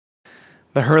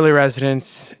the Hurley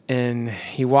residence, and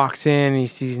he walks in and he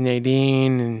sees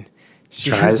Nadine, and she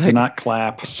tries to not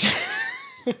clap.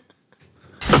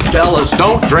 Fellas,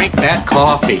 don't drink that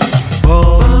coffee.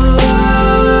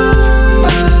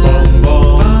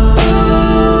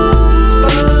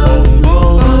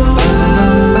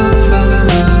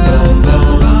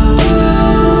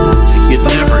 You'd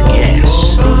never guess.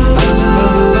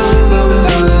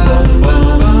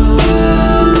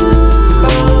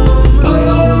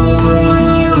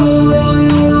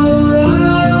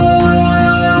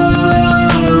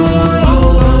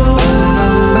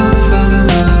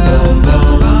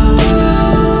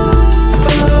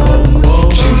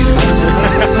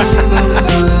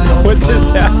 What just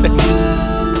happened?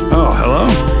 Oh, hello.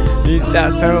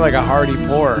 That sounded like a hearty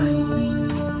pour.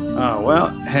 Oh, well,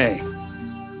 hey.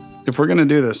 If we're going to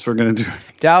do this, we're going to do...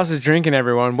 Dallas is drinking,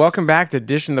 everyone. Welcome back to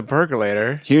Dishing the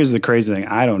Percolator. Here's the crazy thing.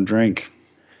 I don't drink.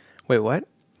 Wait, what?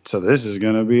 So this is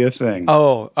going to be a thing.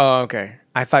 Oh, okay.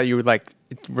 I thought you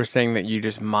were saying that you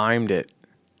just mimed it.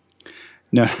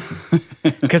 No.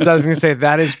 Because I was going to say,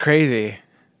 that is crazy.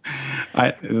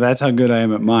 That's how good I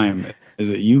am at mime, is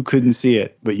that you couldn't see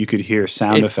it, but you could hear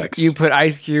sound effects. You put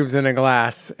ice cubes in a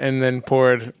glass and then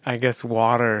poured, I guess,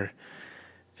 water.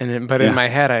 But in my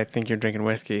head, I think you're drinking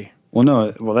whiskey. Well,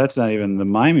 no. Well, that's not even the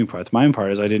miming part. The miming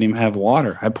part is I didn't even have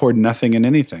water. I poured nothing in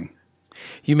anything.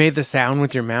 You made the sound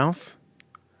with your mouth?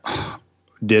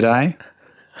 Did I?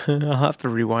 I'll have to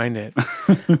rewind it.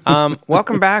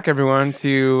 Welcome back, everyone,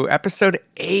 to episode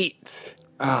 8.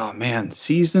 Oh, man.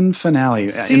 Season finale.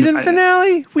 Season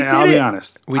finale? We did it. I'll be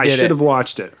honest. We I did should it. have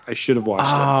watched it. I should have watched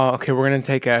it. Oh, okay. We're going to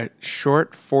take a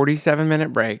short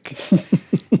 47-minute break.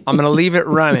 I'm going to leave it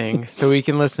running so we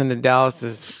can listen to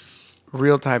Dallas's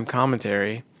real-time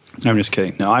commentary. I'm just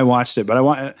kidding. No, I watched it, but I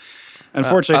want.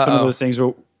 Unfortunately, some of those things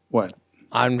were what?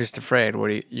 I'm just afraid.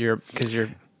 Because you're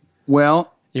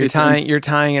Well,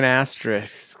 tying an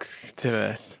asterisk to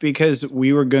this because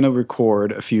we were going to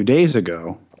record a few days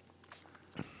ago,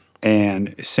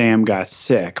 and Sam got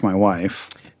sick. My wife.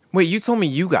 Wait, you told me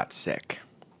you got sick.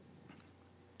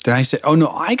 Did I say? Oh no,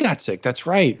 I got sick. That's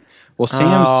right. Well,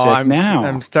 Sam's sick now.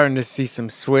 I'm starting to see some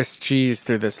Swiss cheese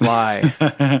through this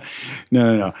lie.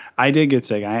 No. I did get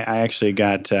sick. I actually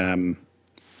got. And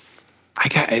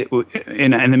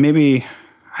then maybe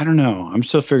I don't know. I'm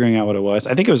still figuring out what it was.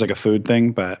 I think it was like a food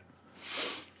thing, but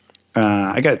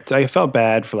I felt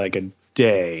bad for like a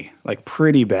day, like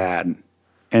pretty bad,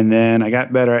 and then I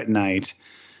got better at night,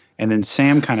 and then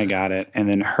Sam kind of got it, and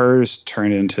then hers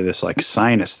turned into this like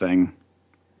sinus thing,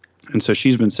 and so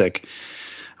she's been sick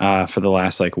for the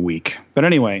last like week. But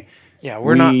anyway, Yeah,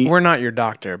 we're not your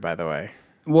doctor, by the way.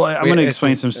 Well, I'm going to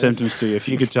explain some symptoms to you. If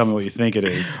you could tell me what you think it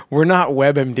is. We're not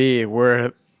WebMD.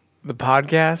 We're the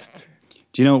podcast.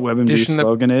 Do you know what WebMD's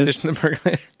slogan is? Dishing the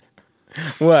Percolator.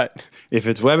 What? If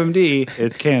it's WebMD,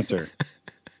 it's cancer.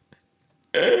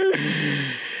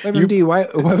 WebMD, why?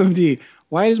 WebMD,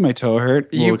 why does my toe hurt?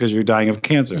 Well, because you're dying of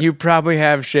cancer. You probably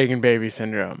have shaken baby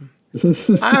syndrome.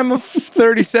 I'm a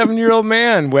 37-year-old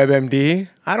man, WebMD.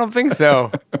 I don't think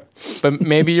so, but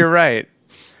maybe you're right.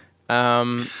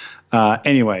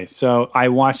 Anyway, so I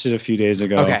watched it a few days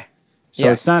ago. Okay. So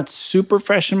It's not super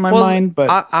fresh in my mind, but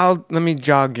let me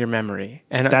jog your memory,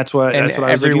 and that's what I was looking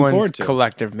everyone's forward to.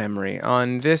 Collective memory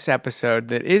on this episode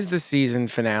that is the season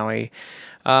finale,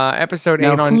 episode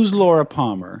 8. Now, who's Laura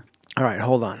Palmer? All right,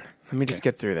 hold on. Let me just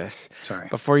get through this. Sorry.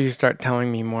 Before you start telling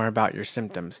me more about your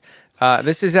symptoms.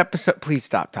 This is episode... Please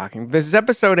stop talking. This is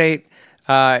episode 8.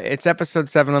 It's episode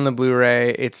 7 on the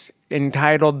Blu-ray. It's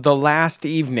entitled The Last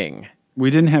Evening. We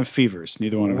didn't have fevers.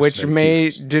 Neither one of us Which had may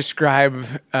fevers. describe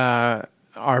our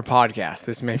podcast.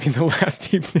 This may be the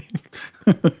last evening.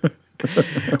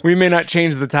 We may not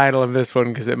change the title of this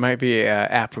one because it might be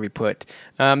aptly put.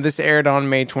 This aired on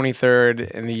May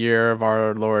 23rd in the year of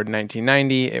our Lord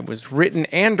 1990. It was written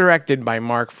and directed by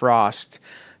Mark Frost.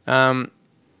 This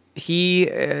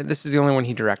is the only one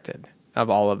he directed of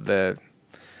all of the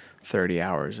 30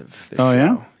 hours of this show.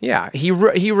 Yeah? Yeah, he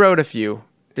wrote a few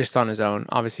just on his own.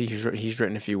 Obviously, he's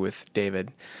written a few with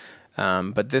David.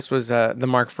 But this was the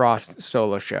Mark Frost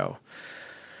solo show.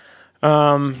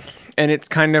 And it's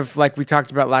kind of like we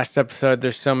talked about last episode.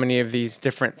 There's so many of these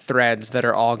different threads that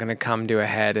are all going to come to a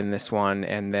head in this one.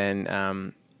 And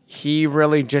then he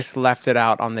really just left it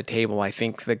out on the table. I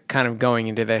think that kind of going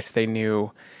into this, they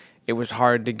knew it was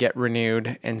hard to get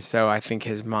renewed. And so I think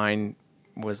his mind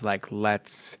was like,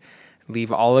 let's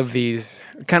leave all of these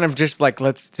kind of just like,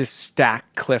 let's just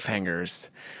stack cliffhangers.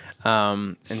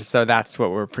 And so that's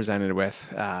what we're presented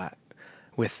with.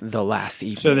 with The Last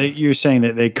Evening. So you're saying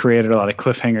that they created a lot of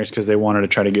cliffhangers because they wanted to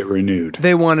try to get renewed.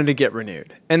 They wanted to get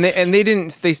renewed, and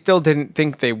they still didn't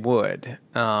think they would.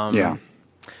 Yeah.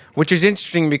 Which is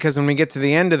interesting because when we get to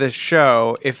the end of the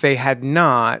show, if they had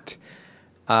not,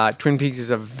 Twin Peaks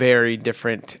is a very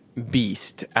different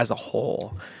beast as a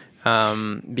whole.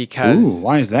 Because Ooh,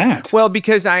 why is that? Well,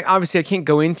 because I can't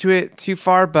go into it too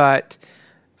far, but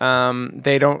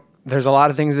there's a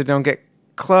lot of things that don't get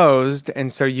closed,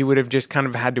 and so you would have just kind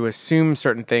of had to assume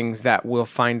certain things that we'll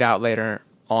find out later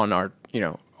on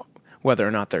whether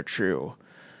or not they're true.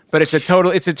 But it's a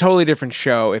totally different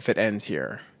show if it ends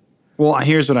here. Well,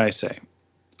 here's what I say.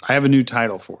 I have a new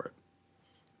title for it.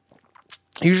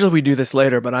 Usually we do this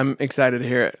later, but I'm excited to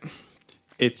hear it.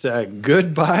 It's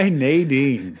Goodbye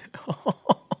Nadine.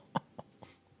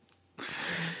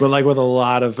 But like with a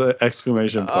lot of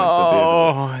exclamation points at the end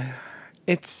of it.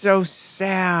 It's so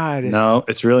sad. No,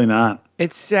 it's really not.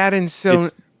 It's sad and so...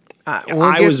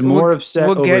 I was more upset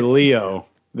over Leo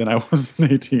than I was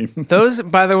Nadine. Those,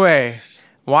 by the way,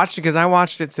 watch it because I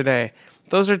watched it today.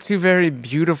 Those are two very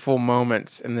beautiful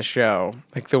moments in the show.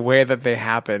 Like the way that they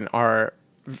happen are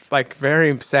like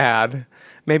very sad.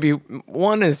 Maybe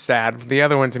one is sad. The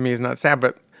other one to me is not sad,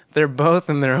 but they're both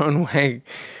in their own way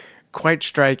quite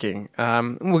striking.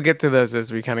 We'll get to those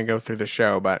as we kind of go through the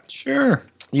show, but Sure.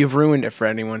 you've ruined it for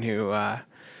anyone who,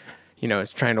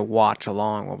 is trying to watch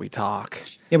along while we talk.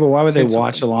 Yeah, but why would they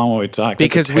watch along while we talk?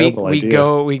 Because we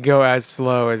go as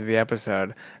slow as the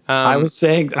episode. I was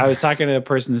talking to a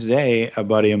person today, a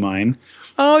buddy of mine.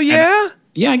 Oh yeah.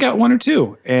 Yeah, I got one or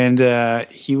two, and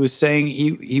he was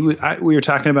saying we were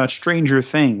talking about Stranger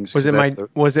Things. Was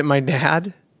it my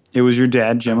dad? It was your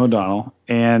dad, Jim O'Donnell,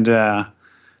 and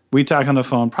we talk on the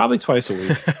phone probably twice a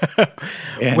week.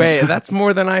 And, wait, that's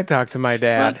more than I talk to my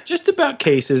dad. just about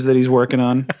cases that he's working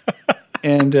on.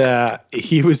 And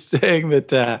he was saying that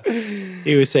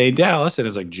Dallas, and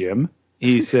it's like, Jim.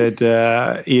 He said,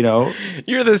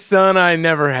 you're the son I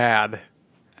never had.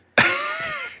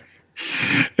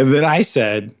 And then I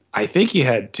said, I think you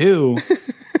had two.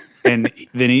 And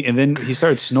then he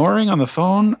started snoring on the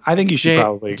phone. I think you should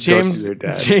probably go see your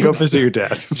dad. Go visit your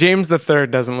dad. James the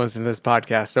Third doesn't listen to this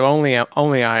podcast, so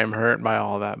only I am hurt by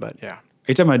all that. But yeah, Are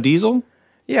you talking about Diesel?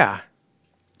 yeah.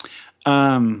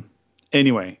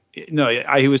 Anyway, no,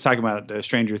 he was talking about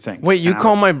Stranger Things. Wait, you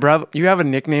call my brother? You have a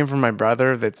nickname for my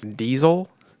brother that's Diesel?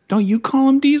 Don't you call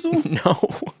him Diesel? No.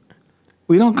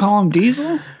 We don't call him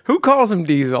Diesel? Who calls him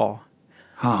Diesel?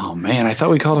 Oh, man, I thought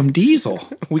we called him Diesel.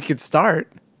 We could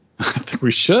start. I think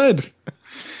we should.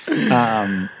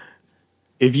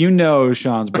 If you know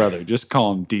Sean's brother, just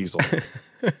call him Diesel.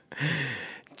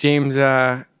 James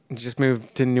just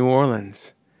moved to New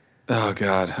Orleans. Oh,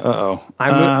 God. Uh-oh.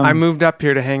 I moved up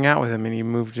here to hang out with him, and he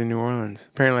moved to New Orleans.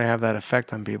 Apparently, I have that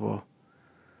effect on people.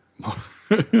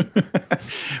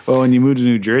 Well, when you moved to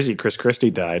New Jersey, Chris Christie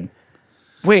died.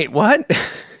 Wait, what?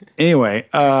 Anyway.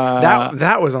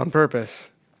 That was on purpose.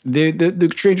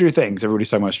 The Stranger Things. Everybody's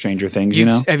talking about Stranger Things, you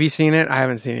know? Have you seen it? I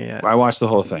haven't seen it yet. I watched the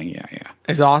whole thing, yeah.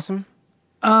 It's awesome?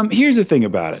 Here's the thing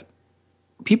about it.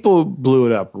 People blew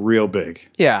it up real big.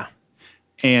 Yeah.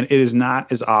 And it is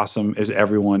not as awesome as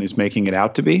everyone is making it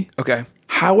out to be. Okay.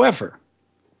 However,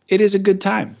 it is a good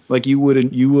time. Like you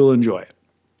will enjoy it.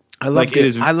 I love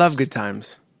good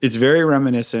times. It's very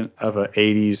reminiscent of a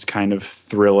 80s kind of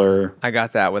thriller. I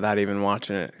got that without even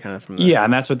watching it kind of from the... Yeah,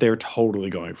 and that's what they were totally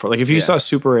going for. Like if you saw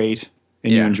Super 8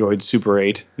 and you enjoyed Super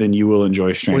 8, then you will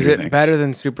enjoy Stranger Things. Was it better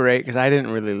than Super 8? Because I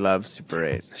didn't really love Super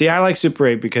 8. See, I like Super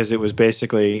 8 because it was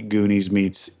basically Goonies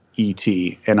meets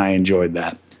E.T., and I enjoyed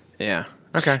that. Yeah.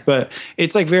 Okay. But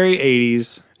it's like very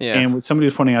 80s. Yeah. And somebody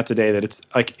was pointing out today that it's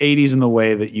like 80s in the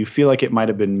way that you feel like it might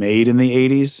have been made in the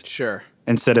 80s. Sure.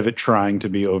 Instead of it trying to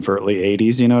be overtly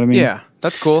 80s, you know what I mean? Yeah,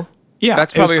 that's cool. Yeah,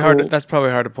 that's probably cool. hard. That's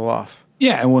probably hard to pull off.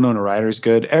 Yeah, and Winona Ryder's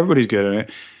good. Everybody's good in it.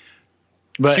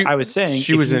 But I was saying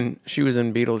she was in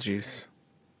Beetlejuice.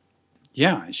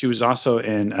 Yeah, she was also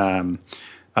in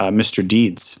Mr.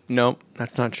 Deeds. Nope,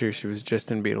 that's not true. She was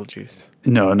just in Beetlejuice.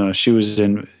 No, she was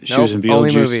in only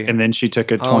Beetlejuice, movie. and then she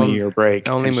took a 20-year break.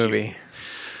 Only movie.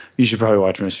 You should probably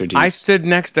watch Mr. Deeds. I stood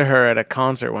next to her at a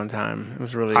concert one time. It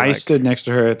was really. I stood next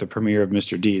to her at the premiere of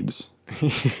Mr. Deeds.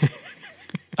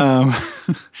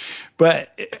 But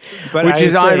which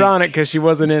is ironic because she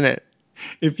wasn't in it.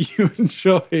 If you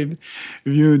enjoy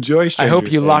Stranger I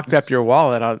hope you Things, locked up your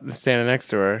wallet standing next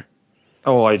to her.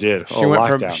 Oh, I did.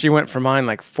 She went for mine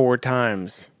like 4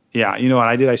 times. Yeah, you know what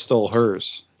I did? I stole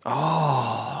hers.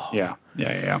 Oh.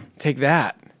 Yeah. Take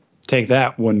that. Take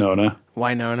that, Winona.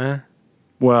 Winona.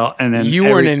 Well, and then you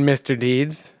weren't in Mr.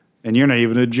 Deeds, and you're not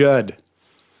even a Judd.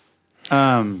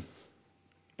 But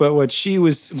But what she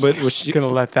was, but what she Just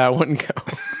gonna let that one go.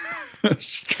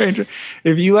 Stranger.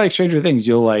 If you like Stranger Things,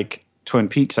 you'll like Twin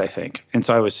Peaks, I think. And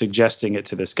so I was suggesting it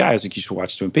to this guy. I was like, you should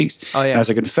watch Twin Peaks. Oh, yeah. And I was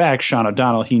like, in fact, Sean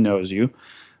O'Donnell, he knows you.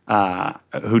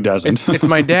 Who doesn't? It's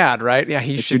my dad, right? Yeah,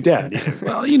 he It's should. your dad. Yeah.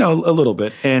 Well, you know, a little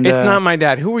bit. And It's not my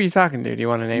dad. Who were you talking to? Do you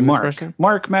want to name Mark. this person?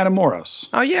 Mark Matamoros.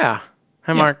 Oh yeah.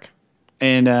 Hi, Mark.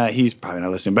 And he's probably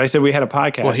not listening. But I said we had a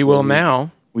podcast. Well, he where will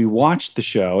now. We watched the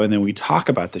show and then we talk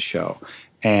about the show.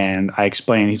 And I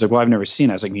explained, he's like, well, I've never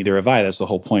seen it. I was like, neither have I. That's the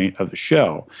whole point of the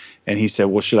show. And he said,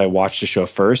 well, should I watch the show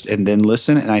first and then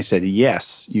listen? And I said,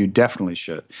 yes, you definitely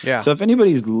should. Yeah. So if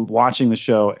anybody's watching the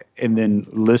show and then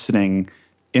listening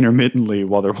intermittently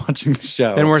while they're watching the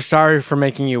show, Then we're sorry for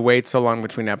making you wait so long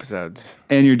between episodes.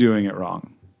 and you're doing it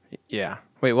wrong. Yeah.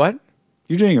 Wait, what?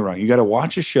 You're doing it wrong. You got to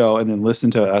watch a show and then listen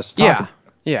to us talk. Yeah.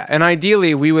 Yeah. And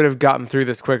ideally, we would have gotten through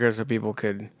this quicker so people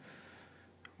could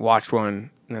watch one.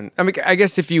 And then, I mean, I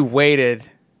guess if you waited,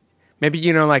 maybe,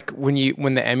 you know, like when the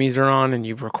Emmys are on and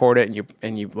you record it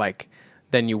and you like,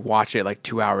 then you watch it like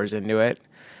 2 hours into it.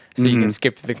 So you can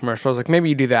skip through the commercials. Like maybe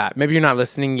you do that. Maybe you're not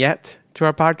listening yet to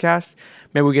our podcast.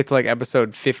 Maybe we get to like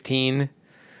episode 15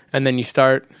 and then you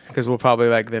start, because we'll probably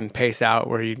like then pace out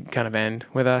where you kind of end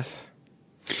with us.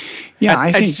 Yeah,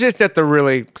 I think It's just at the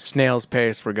really snail's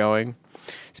pace we're going.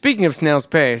 Speaking of snail's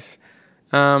pace,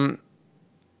 let's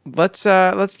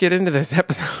get into this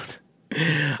episode.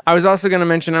 I was also going to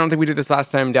mention, I don't think we did this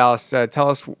last time, Dallas. Tell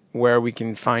us where we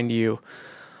can find you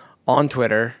on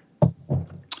Twitter.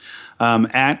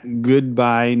 at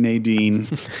goodbye Nadine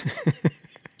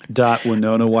dot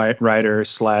Winona Ryder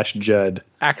 / Judd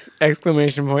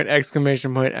Exclamation point,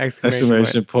 exclamation point,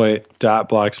 exclamation point dot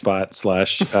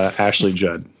blogspot / Ashley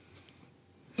Judd.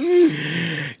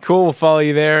 Cool. We'll follow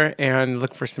you there and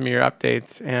look for some of your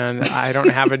updates. And I don't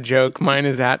have a joke. Mine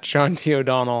is at Sean T.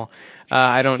 O'Donnell.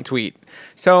 I don't tweet.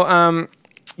 So,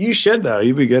 You should though.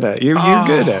 You'd be good at it. You're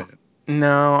good at it.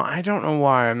 no, I don't know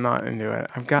why I'm not into it.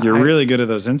 You're really good at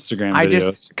those Instagram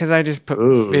videos. Because I just put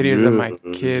videos of my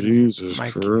kids. Jesus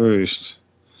my Christ!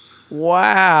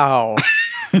 Wow.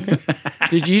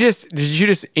 Did you just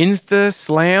Insta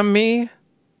slam me?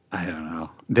 I don't know.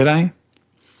 Did I?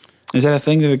 Is that a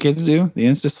thing that the kids do? The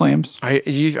Insta slams? Are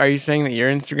you saying that your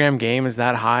Instagram game is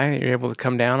that high that you're able to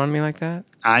come down on me like that?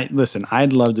 Listen.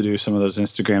 I'd love to do some of those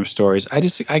Instagram stories.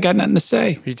 I got nothing to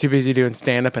say. Are you too busy doing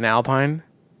stand up in Alpine?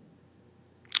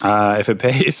 If it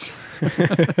pays.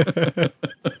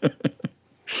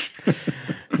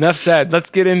 Enough said. Let's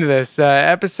get into this.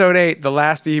 Episode 8, The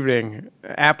Last Evening,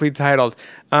 aptly titled.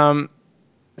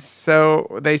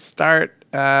 So we start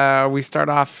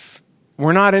off,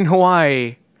 we're not in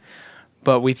Hawaii,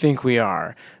 but we think we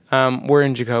are. We're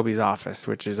in Jacoby's office,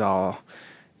 which is all,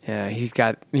 he's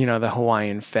got, the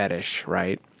Hawaiian fetish,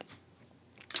 right?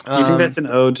 Do you think that's an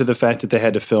ode to the fact that they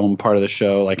had to film part of the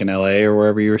show like in LA or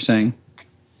wherever you were saying?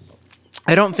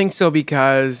 I don't think so,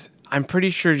 because I'm pretty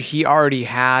sure he already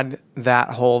had that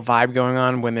whole vibe going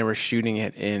on when they were shooting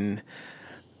it in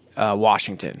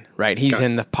Washington, right? He's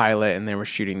in the pilot, and they were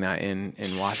shooting that in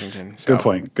Washington. So.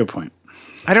 Good point.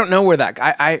 I don't know where that.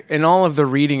 I in all of the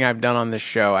reading I've done on this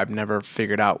show, I've never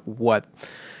figured out what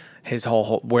his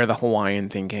where the Hawaiian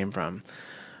thing came from.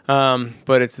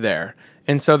 But it's there.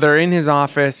 And so they're in his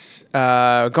office.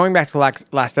 Going back to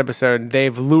last episode,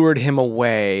 they've lured him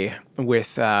away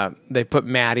with, they put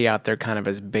Maddie out there kind of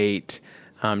as bait,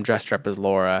 dressed up as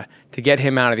Laura, to get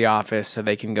him out of the office so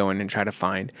they can go in and try to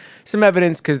find some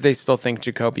evidence, because they still think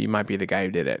Jacoby might be the guy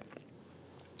who did it.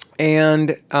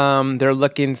 And they're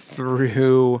looking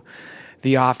through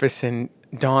the office, and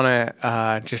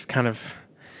Donna just kind of,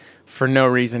 for no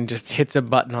reason, just hits a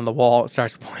button on the wall. It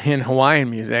starts playing Hawaiian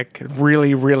music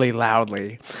really, really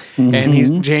loudly. Mm-hmm.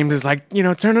 And James is like,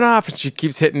 turn it off. And she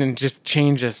keeps hitting and just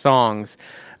changes songs.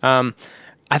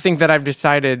 I think that I've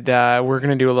decided we're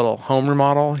going to do a little home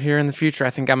remodel here in the future. I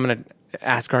think I'm going to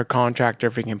ask our contractor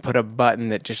if we can put a button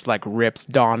that just like rips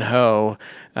Don Ho,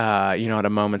 at a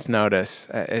moment's notice.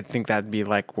 I think that'd be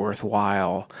like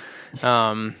worthwhile.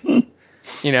 But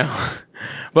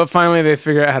finally they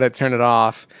figure out how to turn it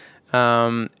off.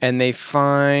 And they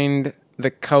find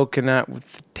the coconut with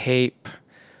the tape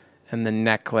and the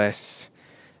necklace.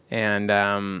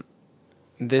 And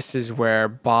this is where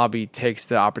Bobby takes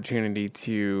the opportunity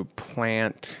to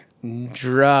plant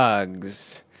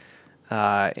drugs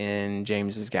in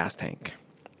James's gas tank.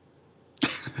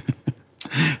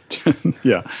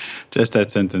 Yeah, just that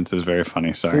sentence is very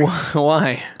funny. Sorry.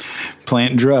 Why?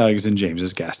 Plant drugs in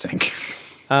James's gas tank.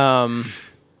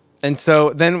 And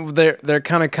so then they're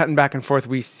kind of cutting back and forth.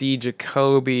 We see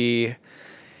Jacoby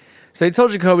So they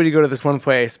told Jacoby to go to this one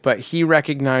place, but he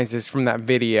recognizes from that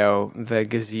video the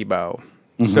gazebo.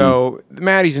 So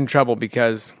Maddie's in trouble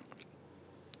because,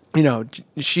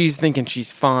 she's thinking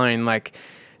she's fine. Like,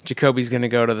 Jacoby's going to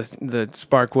go to the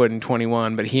Sparkwood in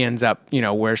 21, but he ends up,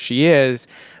 where she is.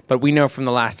 But we know from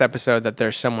the last episode that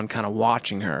there's someone kind of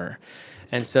watching her.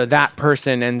 And so that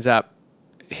person ends up,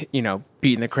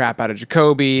 beating the crap out of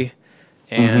Jacoby.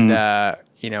 And,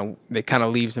 they kind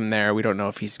of leaves him there. We don't know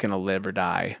if he's going to live or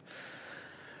die.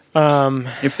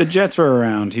 If the Jets were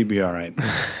around, he'd be all right.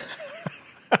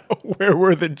 Where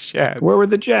were the Jets? Where were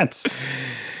the Jets?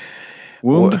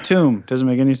 Womb to tomb. Doesn't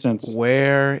make any sense.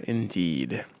 Where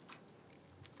indeed.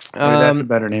 Maybe that's a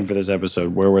better name for this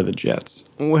episode. Where were the Jets?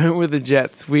 Where were the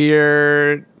Jets?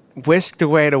 We're whisked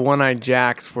away to One-Eyed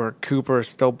Jack's where Cooper is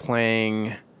still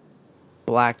playing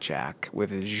blackjack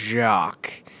with his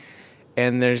Jacques.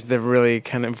 And there's the really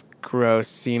kind of gross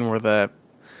scene where the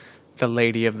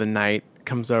lady of the night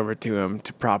comes over to him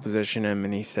to proposition him,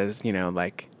 and he says,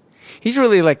 he's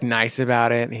really nice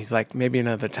about it. He's like, maybe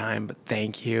another time, but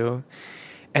thank you.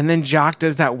 And then Jock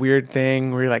does that weird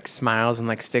thing where he smiles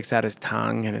and sticks out his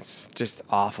tongue, and it's just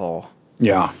awful.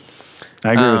 Yeah,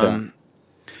 I agree with that.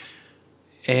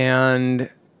 And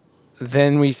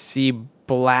then we see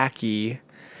Blackie.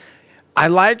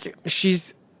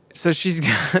 She's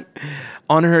got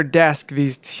on her desk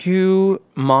these 2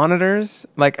 monitors,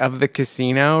 of the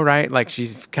casino, right?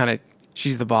 She's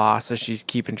the boss, so she's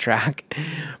keeping track.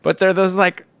 But they're those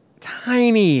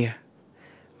tiny,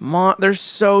 they're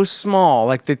so small.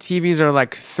 The TVs are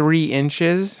 3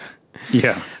 inches.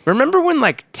 Yeah. Remember when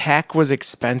tech was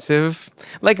expensive?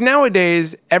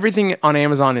 Nowadays, everything on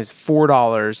Amazon is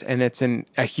 $4 and it's a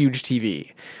huge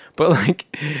TV. But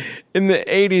in the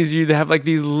 80s, you'd have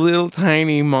these little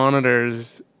tiny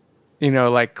monitors,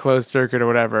 closed circuit or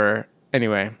whatever.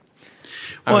 Anyway.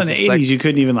 Well, in the 80s, you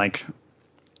couldn't even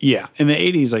yeah. In the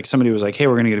 80s, somebody was like, hey,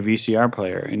 we're going to get a VCR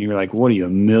player. And you were like, what are you, a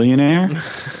millionaire?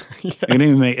 Yes. It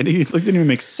didn't even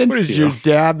make sense What is to you. your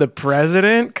dad the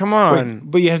president? Come on.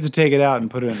 But you have to take it out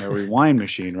and put it in a rewind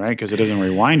machine, right? Because it doesn't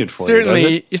rewind it for you, does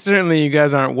it? Certainly, you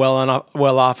guys aren't well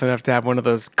off enough to have one of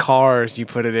those cars you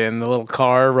put it in, the little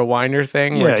car rewinder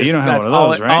thing. Yeah, you don't have one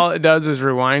of those, right? All it does is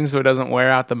rewind so it doesn't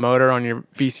wear out the motor on your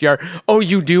VCR. Oh,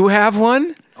 you do have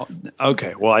one?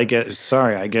 Okay, well, I guess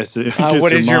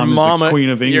what is your mom? The Queen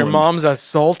of England. Your mom's a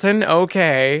sultan?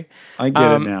 Okay. I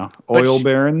get it now. Oil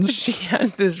barons? She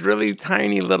has this really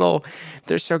tiny little,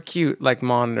 they're so cute,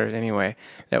 monitors. Anyway,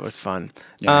 that was fun.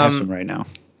 Yeah, I have some right now.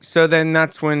 So then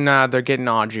that's when they're getting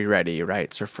Audrey ready, right?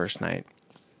 It's her first night.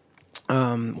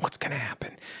 What's going to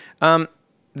happen?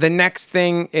 The next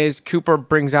thing is Cooper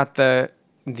brings out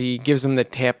gives him the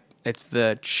tip. It's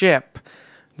the chip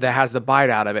that has the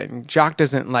bite out of it. And Jock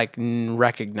doesn't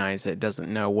recognize it,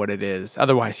 doesn't know what it is.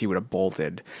 Otherwise, he would have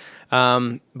bolted.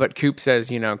 But Coop says,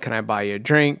 can I buy you a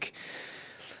drink?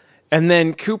 And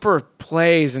then Cooper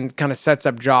plays and kind of sets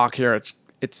up Jock here.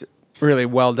 It's really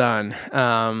well done.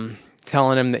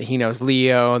 Telling him that he knows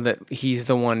Leo, that he's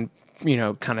the one,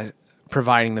 kind of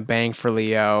providing the bang for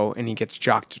Leo. And he gets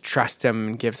Jock to trust him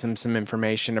and gives him some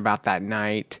information about that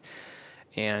night.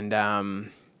 And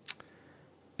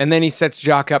then he sets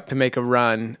Jock up to make a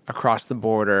run across the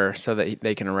border so that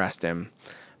they can arrest him.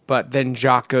 But then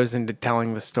Jock goes into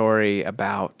telling the story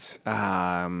about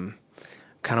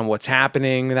kind of what's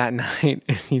happening that night.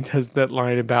 And he does that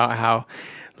line about how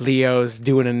Leo's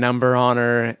doing a number on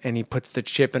her and he puts the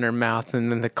chip in her mouth,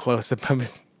 and then the close-up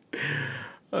of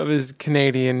his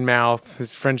Canadian mouth,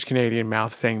 his French-Canadian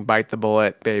mouth saying, "Bite the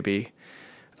bullet, baby."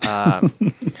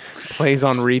 Plays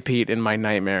on repeat in my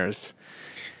nightmares.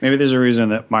 Maybe there's a reason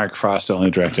that Mark Frost only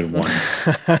directed one.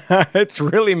 It's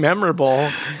really memorable.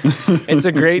 It's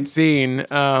a great scene,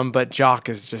 but Jock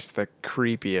is just the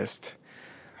creepiest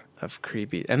of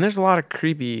creepy. And there's a lot of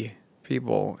creepy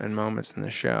people and moments in the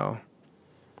show.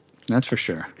 That's for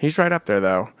sure. He's right up there,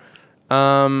 though.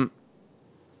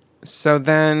 So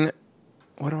then,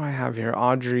 what do I have here?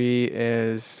 Audrey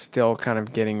is still kind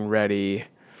of getting ready,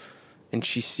 and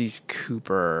she sees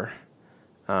Cooper.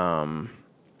 I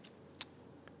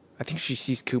think she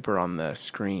sees Cooper on the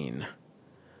screen.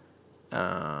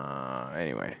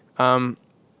 Anyway,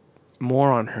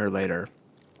 more on her later.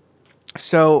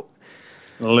 So,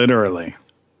 literally,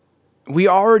 we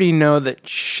already know that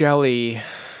Shelley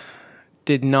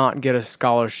did not get a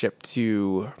scholarship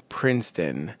to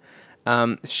Princeton.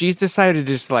 She's decided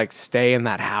to just stay in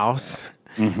that house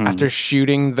after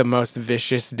shooting the most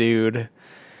vicious dude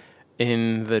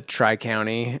in the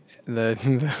Tri-County,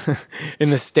 in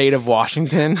the state of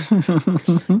Washington.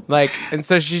 And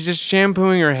so she's just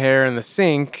shampooing her hair in the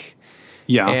sink,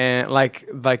 Yeah. and like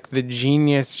the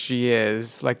genius she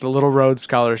is, like the little Rhodes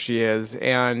Scholar she is,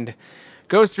 and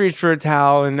goes to reach for a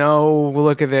towel, and oh,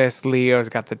 look at this, Leo's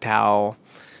got the towel,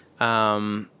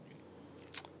 and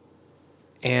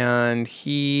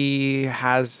he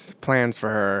has plans for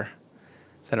her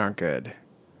that aren't good.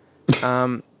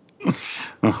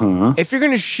 If you're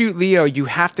gonna shoot Leo, you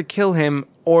have to kill him,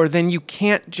 or then you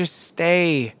can't just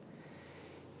stay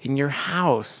in your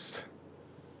house.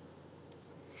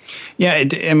 Yeah,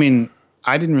 I mean,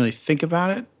 I didn't really think about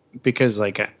it because,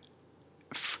 like,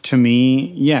 to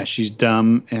me, yeah, she's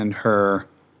dumb and her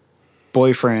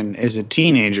boyfriend is a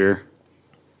teenager.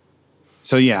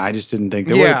 So, yeah, I just didn't think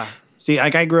that. Yeah. See,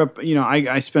 like, I grew up,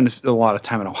 I spent a lot of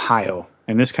time in Ohio,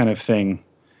 and this kind of thing,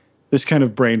 this kind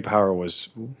of brain power was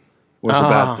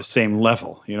about the same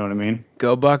level. You know what I mean?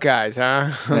 Go Buckeyes, huh?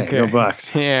 Hey, go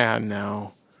Bucks. Yeah,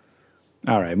 no.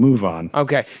 All right, move on.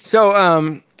 Okay,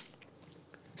 so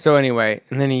anyway,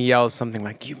 and then he yells something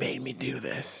like, "You made me do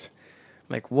this."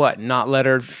 Like what? Not let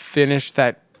her finish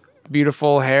that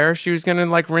beautiful hair she was gonna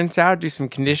like rinse out, do some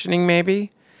conditioning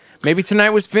maybe? Maybe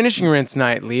tonight was finishing rinse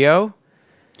night, Leo.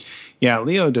 Yeah,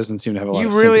 Leo doesn't seem to have a lot You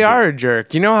of really sympathy. are a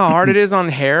jerk. You know how hard it is on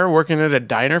hair working at a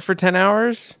diner for 10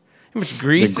 hours? How much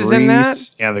grease is in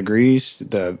that? Yeah, the grease,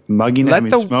 the mugging.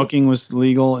 Smoking was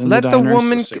legal in the Let diners. the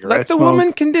woman so cigarette let the smoke,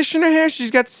 woman condition her hair. She's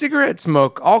got cigarette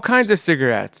smoke, all kinds of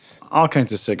cigarettes. all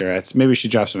kinds of cigarettes. Maybe she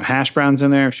dropped some hash browns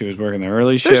in there if she was working the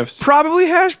early There's shifts. probably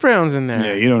hash browns in there.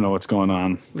 Yeah, you don't know what's going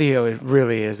on. Leo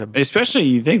really is Especially,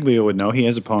 you think Leo would know. He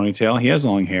has a ponytail. He has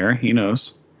long hair. He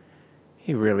knows.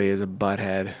 he really is a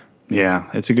butthead. Yeah,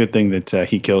 it's a good thing that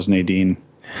he kills Nadine.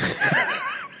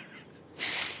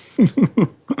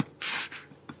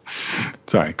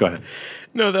 Sorry, go ahead.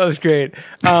 No, that was great.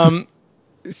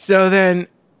 So then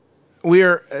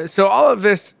so all of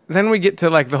this, then we get to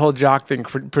like the whole Jock thing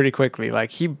pretty quickly.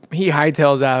 Like he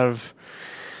hightails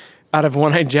out of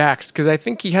One-Eyed Jack's because I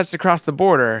think he has to cross the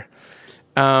border.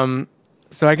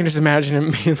 So I can just imagine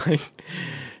him being like,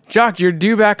 "Jock, you're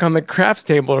due back on the craps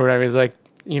table," or whatever. He's like,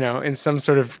 in some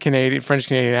sort of French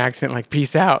Canadian accent, like,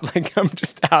 "Peace out." Like, I'm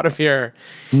just out of here.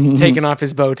 He's taking off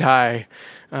his bow tie.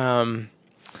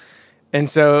 And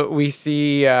so we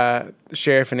see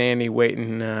Sheriff and Andy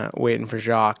waiting for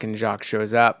Jacques, and Jacques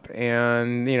shows up,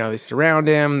 and they surround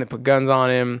him, they put guns on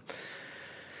him,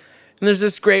 and there's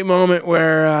this great moment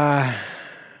where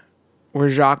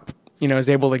Jacques, is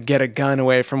able to get a gun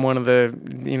away from one of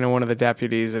the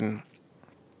deputies, and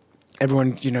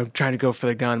everyone, trying to go for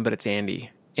the gun, but it's Andy.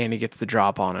 Andy gets the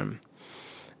drop on him,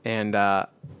 and the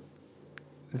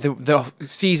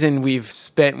season we've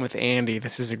spent with Andy,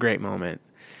 this is a great moment.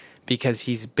 Because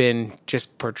he's been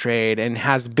just portrayed and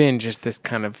has been just this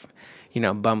kind of,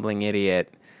 bumbling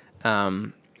idiot.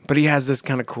 But he has this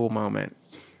kind of cool moment,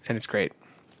 and it's great.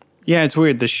 Yeah, it's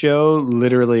weird. The show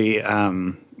literally,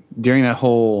 during that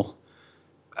whole,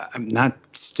 not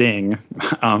sting,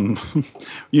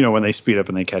 when they speed up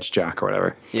and they catch Jock or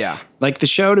whatever. Yeah. Like, the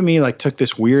show to me, like, took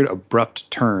this weird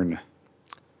abrupt turn.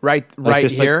 Right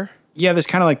this, here? This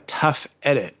kind of, like, tough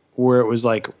edit. Where it was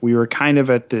like we were kind of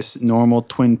at this normal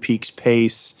Twin Peaks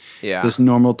pace, this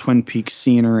normal Twin Peaks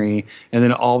scenery, and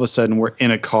then all of a sudden we're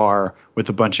in a car with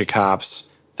a bunch of cops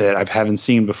that I haven't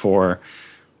seen before,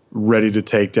 ready to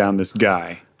take down this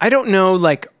guy. I don't know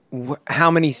like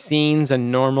how many scenes a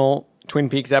normal Twin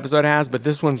Peaks episode has, but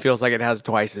this one feels like it has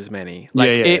twice as many.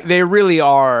 Like they really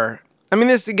are. I mean,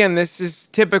 this is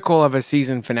typical of a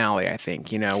season finale. I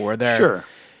think where they're sure.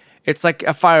 It's like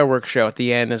a fireworks show at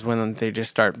the end is when they just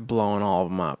start blowing all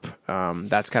of them up.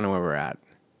 That's kind of where we're at.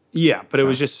 Yeah, but it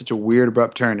was just such a weird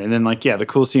abrupt turn. And then the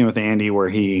cool scene with Andy where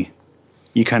you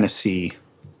kind of see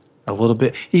a little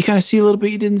bit. You kind of see a little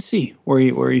bit you didn't see where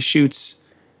he shoots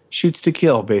to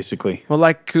kill, basically. Well,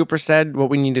 like Cooper said, what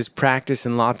we need is practice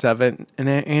and lots of it. And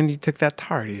Andy took that to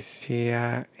heart.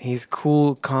 He's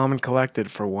cool, calm, and collected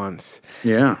for once.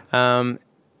 Yeah.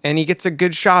 And he gets a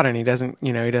good shot, and he doesn't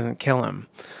kill him.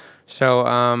 So,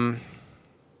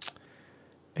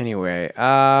 anyway,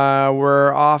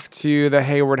 we're off to the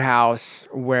Hayward house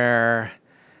where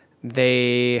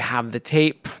they have the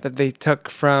tape that they took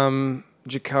from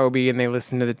Jacoby, and they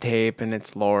listen to the tape, and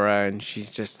it's Laura, and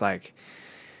she's just like,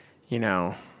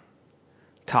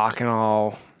 talking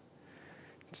all.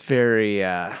 It's very,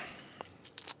 I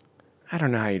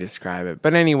don't know how you describe it,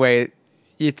 but anyway,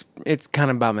 it's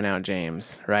kind of bumming out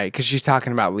James, right? Because she's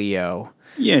talking about Leo.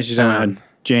 Yeah, she's talking about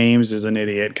James is an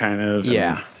idiot, kind of.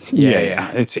 Yeah.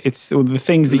 It's the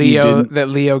things that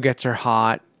Leo gets her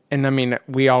hot, and I mean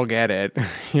we all get it,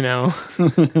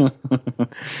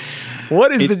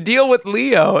 What is the deal with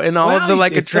Leo and all of the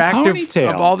like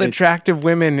attractive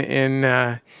women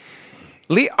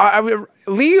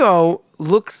Leo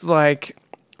looks like,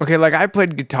 okay, like I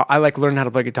played guitar. I like learned how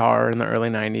to play guitar in the early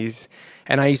 90s,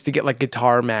 and I used to get like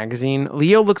Guitar Magazine.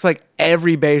 Leo looks like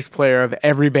every bass player of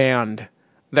every band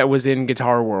that was in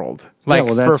Guitar World, like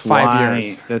for 5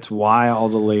 years. That's why all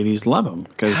the ladies love him,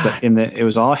 because it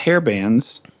was all hair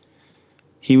bands.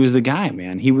 He was the guy,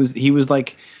 man. He was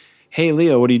like, "Hey,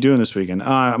 Leo, what are you doing this weekend?"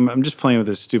 I'm just playing with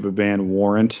this stupid band,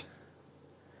 Warrant.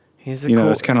 He's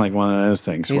It's kind of like one of those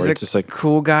things where it's just like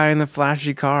cool guy in the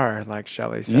flashy car, like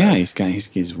Shelley said. Yeah,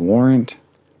 he's Warrant.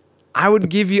 I'm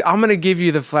gonna give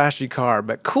you the flashy car,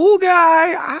 but cool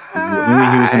guy.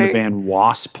 Maybe he was in the band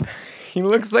Wasp. He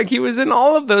looks like he was in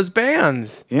all of those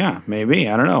bands. Yeah, maybe.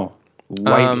 I don't know.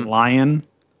 White Lion.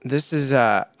 This is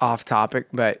off topic,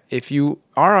 but if you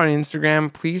are on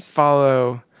Instagram, please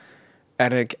follow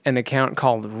an account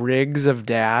called Rigs of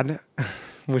Dad,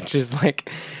 which is like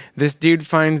this dude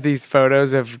finds these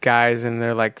photos of guys in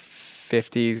their like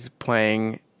 50s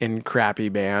playing in crappy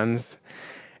bands,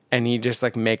 and he just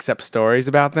like makes up stories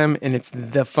about them, and it's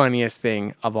the funniest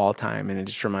thing of all time, and it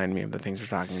just reminded me of the things we're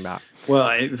talking about. Well,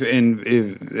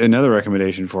 another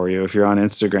recommendation for you, if you're on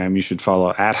Instagram, you should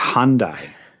follow @Hyundai.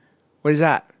 What is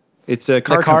that? It's a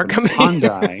car company.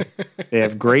 Hyundai. They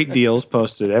have great deals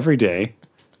posted every day.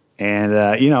 And,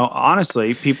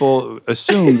 honestly, people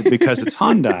assume that because it's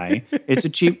Hyundai, it's a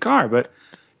cheap car. But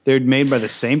they're made by the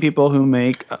same people who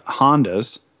make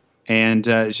Hondas. And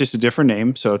it's just a different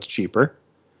name, so it's cheaper.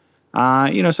 So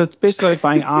it's basically like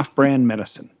buying off-brand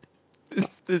medicine.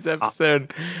 This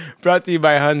episode brought to you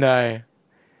by Hyundai.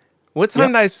 What's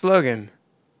Hyundai's slogan?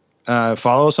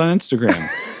 Follow us on Instagram.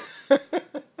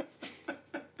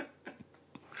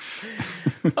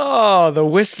 Oh, the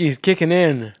whiskey's kicking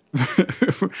in.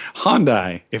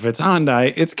 Hyundai. If it's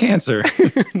Hyundai, it's cancer.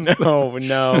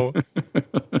 No.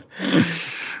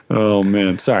 Oh,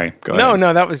 man. Sorry. Go ahead.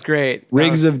 No, that was great.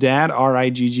 Rigs of Dad,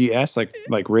 RIGGS,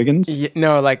 like Riggins?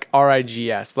 No, like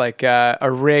RIGS. Like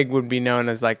a rig would be known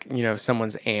as like,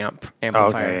 someone's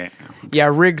amplifier. Okay. Yeah,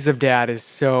 Rigs of Dad is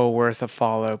so worth a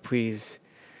follow, please.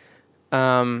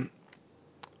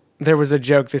 There was a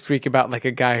joke this week about like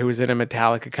a guy who was in a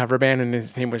Metallica cover band and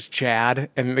his name was Chad,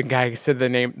 and the guy said the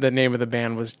name of the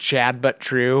band was Chad But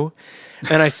True,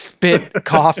 and I spit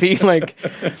coffee, like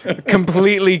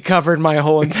completely covered my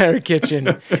whole entire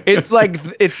kitchen. It's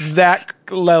that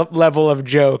level of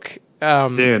joke.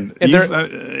 Dude,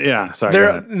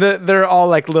 sorry. They're all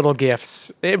like little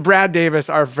gifts. Brad Davis,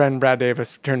 our friend Brad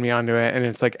Davis, turned me onto it, and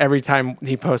it's like every time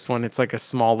he posts one, it's like a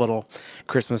small little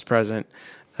Christmas present.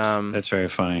 That's very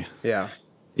funny. Yeah.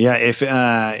 Yeah, if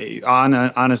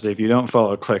honestly, if you don't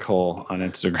follow Clickhole on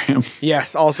Instagram.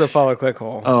 Yes, also follow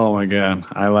Clickhole. Oh my God,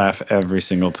 I laugh every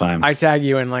single time. I tag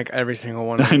you in like every single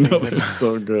one of the I know, things they're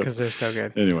so good. because they're so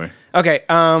good. Anyway. Okay,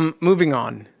 moving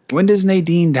on. When does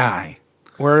Nadine die?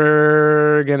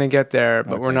 We're gonna get there,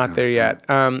 but we're not there yet.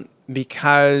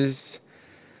 Because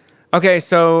okay,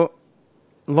 so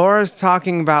Laura's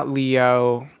talking about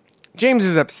Leo. James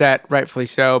is upset, rightfully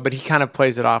so, but he kind of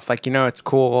plays it off like, it's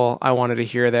cool. I wanted to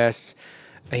hear this.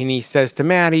 And he says to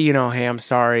Maddie, hey, I'm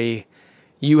sorry.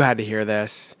 You had to hear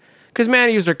this. Because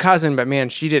Maddie was her cousin, but man,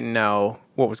 she didn't know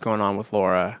what was going on with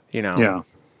Laura, Yeah.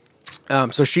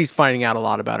 So she's finding out a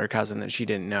lot about her cousin that she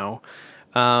didn't know.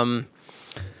 And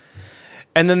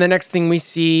then the next thing we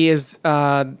see is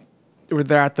they're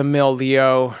at the mill,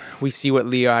 Leo. We see what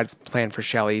Leo had planned for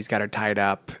Shelley. He's got her tied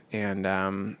up,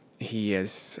 and he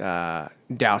is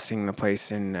dousing the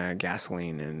place in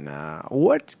gasoline, and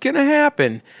what's gonna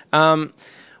happen?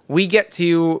 We get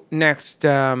to next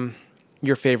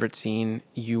your favorite scene,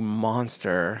 you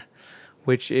monster,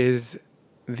 which is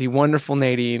the wonderful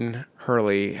Nadine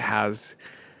Hurley has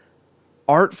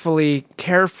artfully,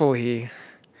 carefully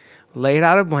laid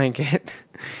out a blanket.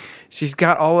 She's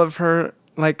got all of her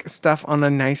like stuff on a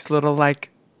nice little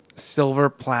like silver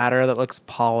platter that looks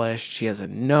polished. She has a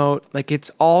note. Like,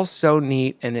 it's all so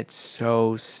neat, and it's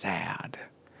so sad.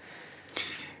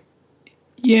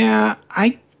 Yeah,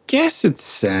 I guess it's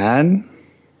sad.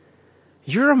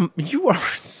 You are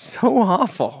so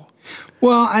awful.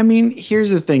 Well, I mean, here's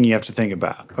the thing you have to think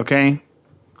about, okay?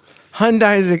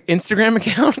 Hyundai's Instagram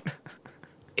account?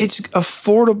 It's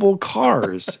affordable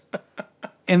cars,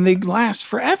 and they last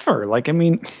forever. Like, I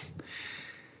mean...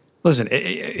 Listen,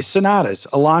 Sonatas,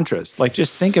 Elantras, like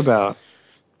just think about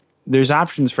there's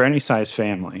options for any size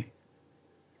family.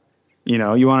 You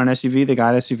want an SUV, they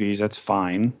got SUVs, that's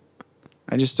fine.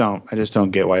 I just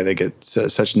don't get why they get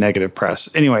such negative press.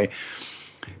 Anyway,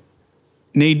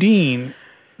 Nadine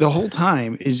the whole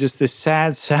time is just this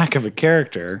sad sack of a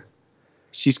character.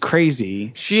 She's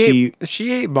crazy. She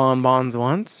ate bonbons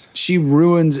once. She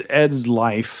ruins Ed's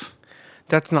life.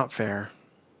 That's not fair.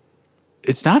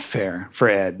 It's not fair for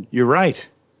Ed. You're right.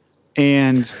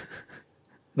 And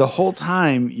the whole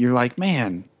time you're like,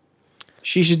 man,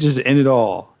 she should just end it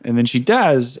all. And then she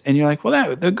does, and you're like,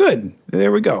 well, they're good.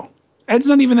 There we go. Ed's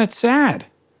not even that sad.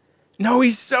 No,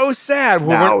 he's so sad.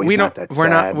 No, we he's don't. not that We're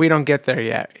not. sad. We don't get there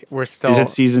yet. We're still. Is it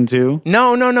season 2?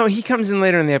 No. He comes in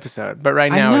later in the episode, but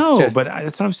right I now know, it's just. but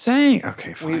that's what I'm saying.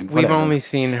 Okay, fine. we've whatever. only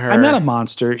seen her. I'm not a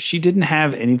monster. She didn't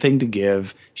have anything to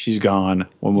give. She's gone.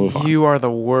 We'll move on. You are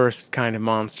the worst kind of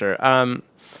monster.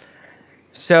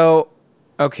 So,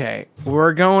 okay,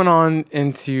 we're going on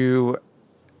into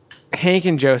Hank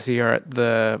and Josie are at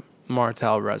the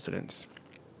Martell residence.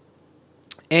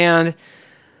 And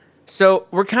so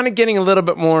we're kind of getting a little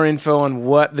bit more info on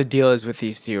what the deal is with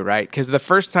these two, right? Because the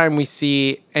first time we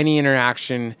see any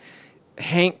interaction,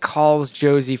 Hank calls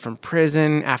Josie from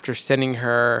prison after sending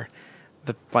her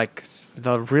the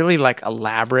really like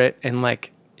elaborate and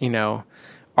like, you know,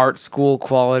 art school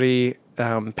quality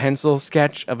pencil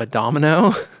sketch of a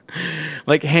domino.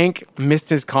 Like Hank missed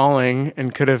his calling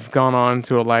and could have gone on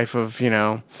to a life of, you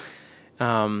know,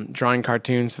 drawing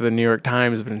cartoons for the New York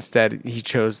Times, but instead he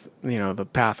chose, you know, the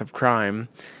path of crime.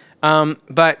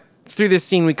 But through this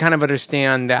scene, we kind of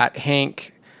understand that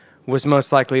Hank was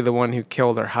most likely the one who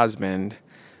killed her husband,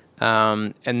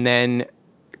 and then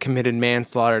committed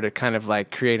manslaughter to kind of like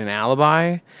create an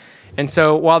alibi. And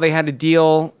so while they had a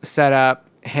deal set up,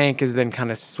 Hank is then kind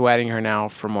of sweating her now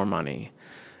for more money.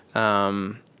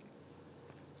 And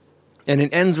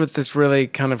it ends with this really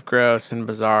kind of gross and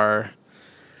bizarre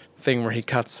thing where he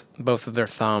cuts both of their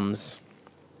thumbs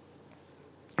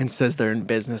and says they're in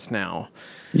business now.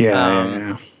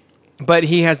 Yeah. But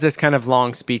he has this kind of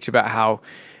long speech about how,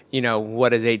 you know, what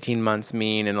does 18 months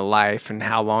mean in a life and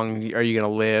how long are you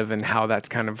going to live and how that's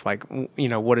kind of like, you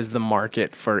know, what is the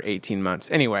market for 18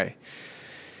 months? Anyway,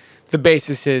 the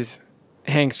basis is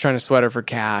Hank's trying to sweat her for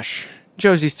cash.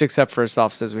 Josie sticks up for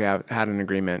herself, says we have had an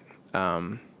agreement.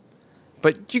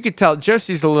 But you could tell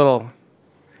Josie's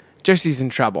in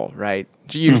trouble, right?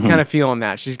 You're kind of feeling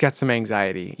that. She's got some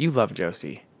anxiety. You love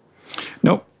Josie.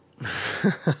 Nope.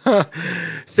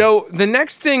 So the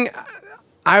next thing,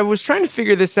 I was trying to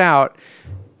figure this out.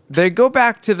 They go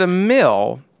back to the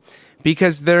mill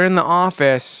because they're in the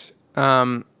office.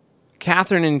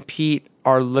 Catherine and Pete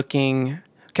are in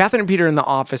the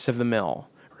office of the mill,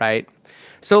 right?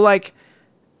 So like,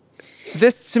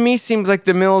 this to me seems like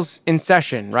the mill's in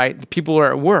session, right? The people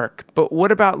are at work. But what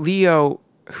about Leo,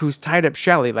 who's tied up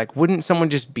Shelley? Like, wouldn't someone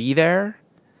just be there?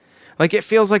 Like, it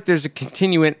feels like there's a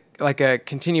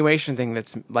continuation thing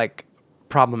that's like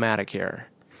problematic here.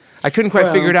 I couldn't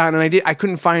quite figure it out, and I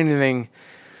couldn't find anything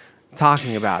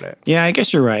talking about it. Yeah, I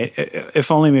guess you're right. If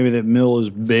only maybe the mill is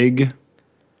big.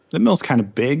 The mill's kind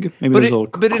of big. Maybe there's a little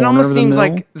corner of the mill. But it almost seems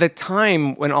like the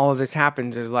time when all of this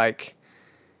happens is like,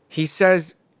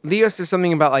 Leo says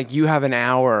something about like, you have an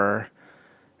hour,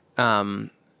 and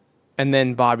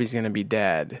then Bobby's going to be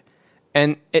dead.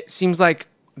 And it seems like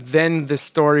then the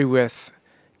story with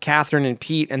Catherine and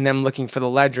Pete and them looking for the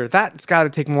ledger, that's got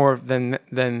to take more than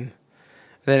an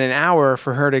hour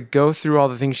for her to go through all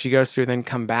the things she goes through and then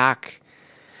come back.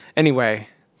 Anyway.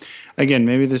 Again,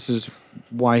 maybe this is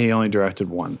why he only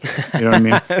directed one. You know what I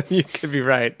mean? You could be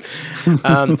right.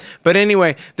 But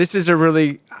anyway, this is a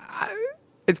really...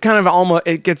 It's kind of almost...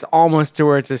 It gets almost to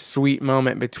where it's a sweet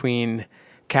moment between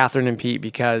Catherine and Pete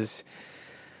because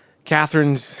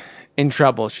Catherine's in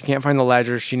trouble. She can't find the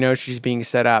ledger. She knows she's being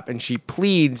set up, and she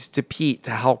pleads to Pete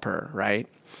to help her, right?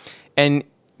 And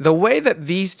the way that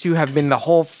these two have been the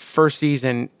whole first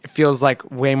season feels like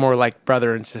way more like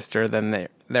brother and sister than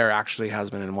they're actually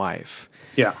husband and wife.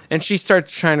 Yeah. And she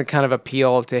starts trying to kind of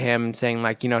appeal to him, saying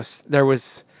like, you know, there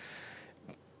was,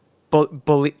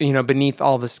 beneath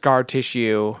all the scar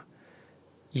tissue,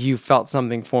 you felt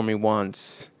something for me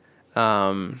once.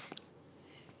 And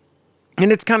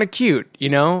it's kind of cute, you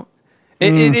know?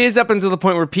 It is up until the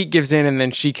point where Pete gives in and then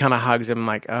she kind of hugs him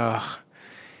like, ugh.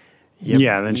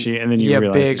 Yeah, then you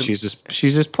realize that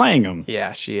she's just playing him.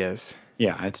 Yeah, she is.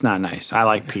 Yeah, it's not nice. I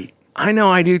like Pete. I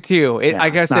know, I do too.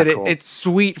 Like I said, cool. it's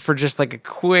sweet for just like a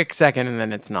quick second and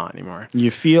then it's not anymore. You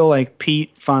feel like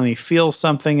Pete finally feels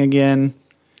something again,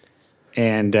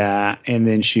 and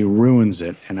then she ruins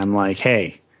it. And I'm like,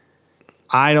 hey,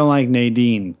 I don't like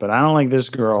Nadine, but I don't like this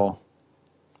girl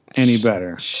any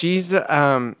better. She's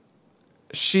definitely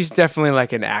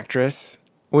like an actress.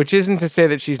 which isn't to say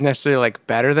that she's necessarily like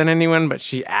better than anyone, but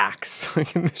she acts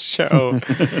like in the show.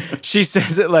 She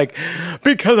says it like,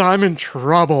 because I'm in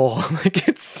trouble. Like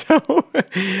it's so,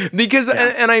 because,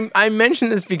 and I mention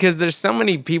this because there's so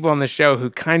many people on the show who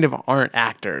kind of aren't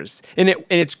actors, and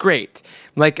it's great.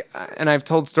 Like, and I've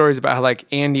told stories about how like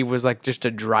Andy was like just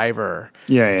a driver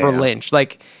for Lynch.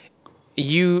 Like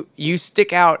you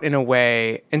stick out in a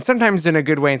way, and sometimes in a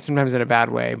good way and sometimes in a bad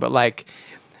way, but like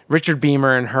Richard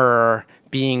Beamer and her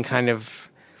being kind of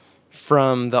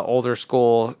from the older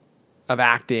school of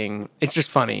acting, it's just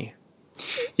funny.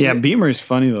 Yeah, Beamer's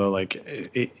funny though. Like,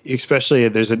 especially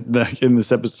there's in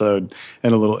this episode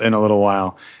in a little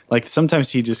while. Like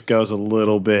sometimes he just goes a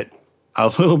little bit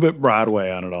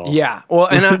Broadway on it all. Yeah, well,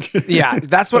 and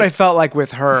that's what I felt like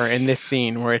with her in this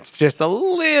scene, where it's just a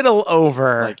little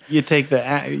over. Like you take the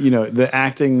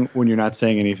acting when you're not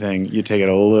saying anything, you take it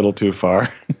a little too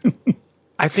far.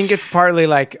 I think it's partly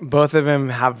like both of them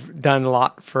have done a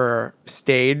lot for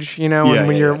stage, when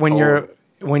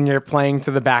you're playing to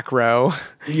the back row.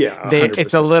 Yeah,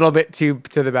 it's a little bit too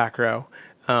to the back row,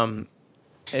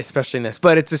 especially in this.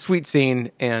 But it's a sweet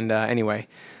scene, and anyway.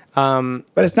 But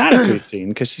it's not a sweet scene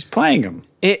because she's playing him.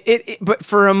 But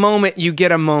for a moment, you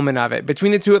get a moment of it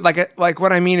between the two. Like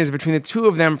what I mean is between the two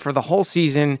of them for the whole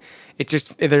season,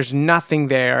 there's nothing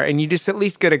there, and you just at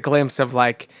least get a glimpse of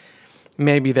like.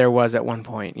 Maybe there was at one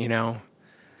point,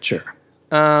 Sure.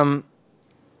 And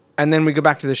then we go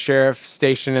back to the sheriff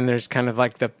station, and there's kind of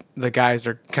like the guys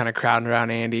are kind of crowding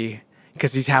around Andy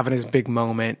because he's having his big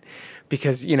moment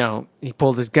because, he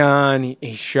pulled his gun,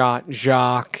 he shot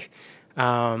Jacques,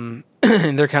 and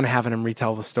they're kind of having him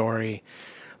retell the story.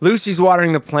 Lucy's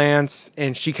watering the plants,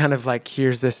 and she kind of like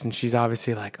hears this, and she's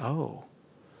obviously like, oh,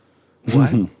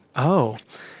 what? Oh.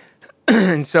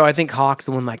 And so I think Hawk's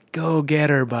the one like, go get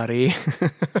her, buddy.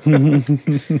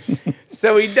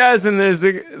 So he does, and there's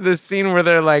the scene where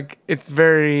they're like, there's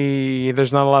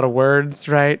not a lot of words,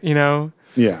 right? Yeah.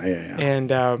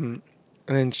 And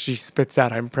then she spits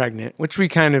out, "I'm pregnant," which we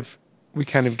kind of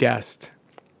guessed.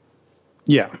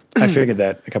 Yeah, I figured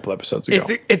that a couple episodes ago.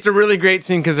 It's a really great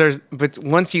scene but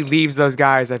once he leaves those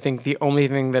guys, I think the only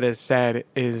thing that is said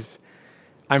is,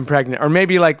 "I'm pregnant," or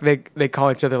maybe like they call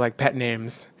each other like pet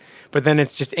names. But then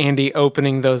it's just Andy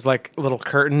opening those like little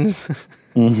curtains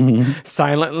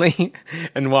silently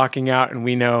and walking out, and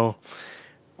we know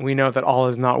that all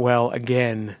is not well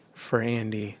again for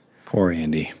Andy. Poor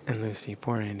Andy. And Lucy,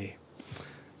 poor Andy.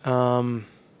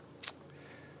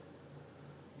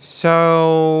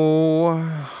 So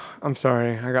I'm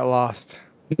sorry, I got lost.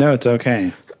 No, it's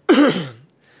okay. But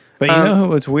you know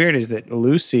what's weird is that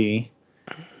Lucy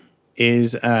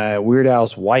is Weird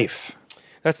Al's wife.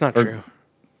 That's not true.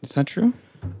 It's not true?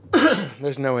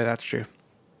 There's no way that's true.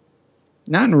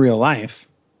 Not in real life.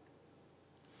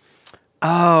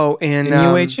 Oh, in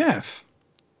UHF.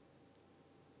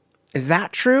 Is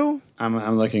that true?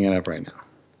 I'm looking it up right now.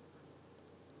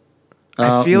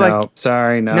 I feel like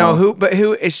sorry, no. No,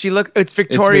 who is she? It's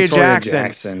Victoria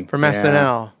Jackson from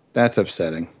SNL. That's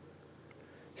upsetting.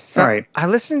 So, all right. I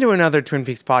listened to another Twin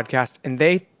Peaks podcast, and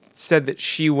they said that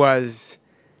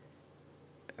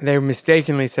they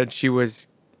mistakenly said she was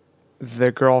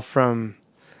the girl from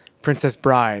Princess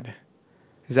Bride.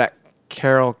 Is that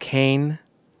Carol Kane?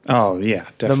 Oh yeah,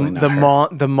 definitely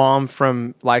the mom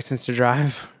from License to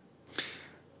Drive.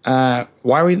 Why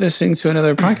were you listening to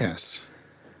another podcast?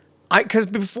 Because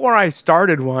before I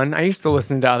started one, I used to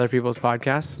listen to other people's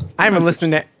podcasts. I haven't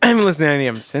listened to any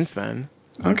of them since then.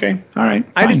 Okay, all right.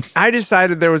 Fine. I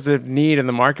decided there was a need in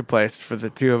the marketplace for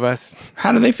the two of us.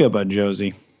 How do they feel about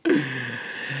Josie?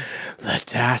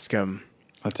 Let's ask them.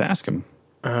 How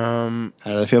do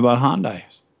they feel about Hyundai?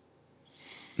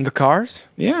 The cars?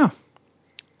 Yeah.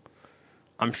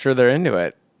 I'm sure they're into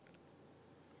it.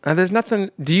 There's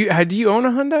nothing. Do you own a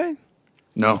Hyundai?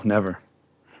 No, never.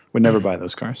 Would never buy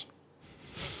those cars.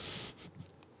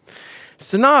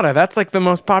 Sonata, that's like the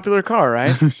most popular car,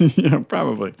 right? Yeah,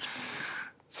 probably.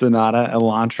 Sonata,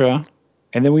 Elantra.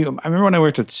 And then I remember when I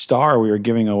worked at Star, we were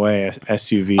giving away a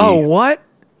SUV. Oh, what?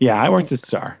 Yeah, I worked at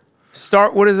Star. Star,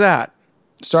 what is that?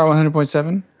 Star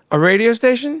 100.7. A radio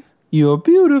station? You're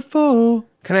beautiful.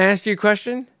 Can I ask you a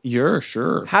question? You're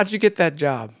sure. How'd you get that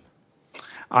job?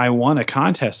 I won a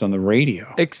contest on the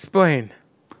radio. Explain.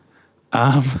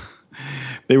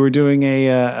 They were doing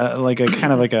a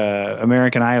kind of like a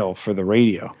American Idol for the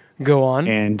radio. Go on.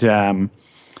 And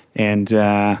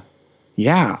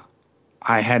yeah,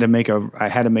 I had to make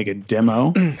a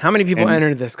demo. How many people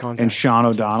entered this contest? And Sean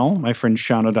O'Donnell, my friend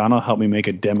Sean O'Donnell, helped me make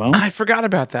a demo. I forgot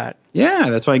about that. Yeah,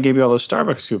 that's why I gave you all those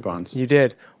Starbucks coupons. You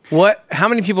did. What? How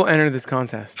many people entered this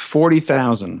contest?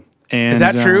 40,000. And is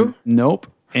that true? Nope.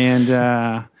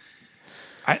 And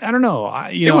I don't know.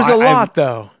 It was a lot,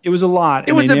 though. It was a lot.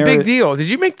 It was a big deal. Did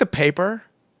you make the paper?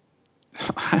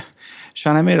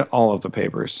 Sean, I made all of the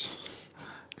papers.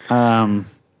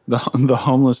 The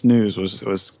homeless news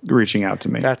was reaching out to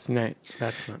me. That's Nate.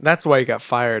 That's why you got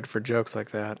fired for jokes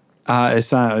like that.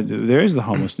 It's not. There is the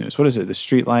homeless news. What is it? The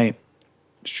Streetlight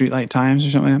Times or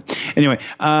something like that. Anyway,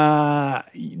 I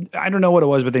don't know what it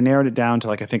was, but they narrowed it down to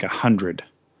like I think 100.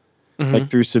 Like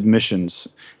through submissions,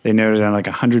 they narrowed it down to like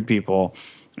 100 people,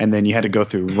 and then you had to go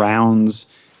through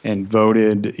rounds and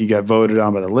voted. You got voted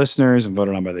on by the listeners and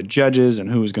voted on by the judges, and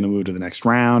who was going to move to the next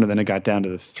round. And then it got down to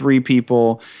the 3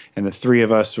 people, and the 3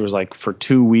 of us was like for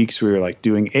 2 weeks we were like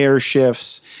doing air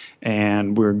shifts,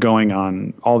 and we were going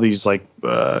on all these like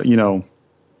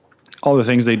all the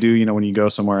things they do, when you go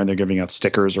somewhere and they're giving out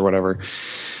stickers or whatever,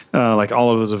 like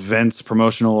all of those events,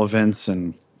 promotional events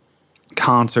and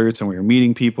concerts, and we were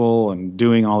meeting people and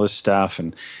doing all this stuff,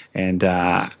 and then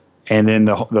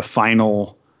the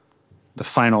final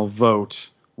vote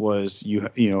was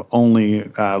only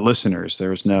listeners. There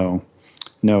was no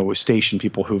station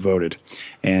people who voted,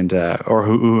 and or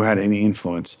who had any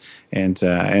influence, and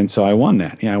so I won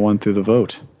that. Yeah, I won through the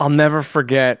vote. I'll never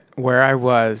forget where I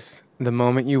was the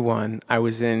moment you won. I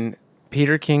was in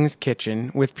Peter King's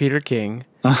kitchen with Peter King,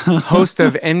 host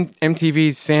of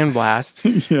MTV's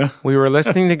Sandblast. Yeah. We were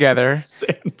listening together.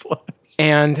 Sandblast.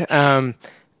 And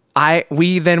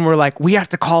we then were like, we have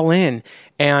to call in.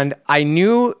 And I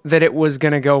knew that it was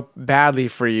going to go badly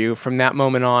for you from that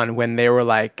moment on when they were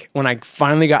like, when I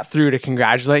finally got through to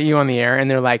congratulate you on the air,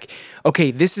 and they're like, okay,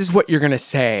 this is what you're going to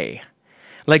say.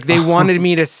 Like they wanted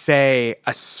me to say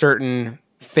a certain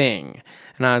thing.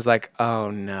 And I was like, oh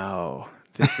no.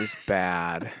 This is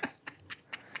bad.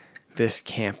 This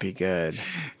can't be good.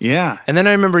 Yeah. And then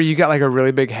I remember you got like a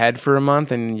really big head for a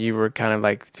month and you were kind of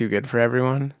like too good for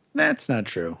everyone. That's not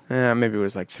true. Maybe it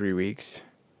was like 3 weeks.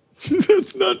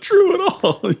 That's not true at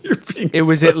all. It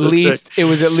was at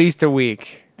least a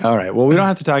week. All right. Well, we don't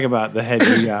have to talk about the head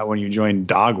you got when you joined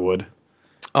Dogwood.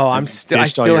 Oh, I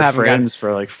still haven't friends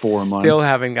for like 4 months. Still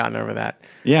haven't gotten over that.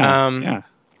 Yeah. Yeah.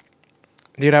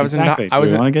 Dude, I was exactly. in. Do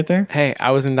you want to get there? Hey,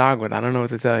 I was in Dogwood. I don't know what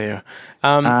to tell you. Hey,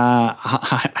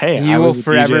 I was a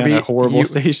DJ on a horrible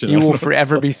station. You will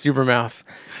forever be Supermouth.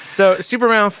 So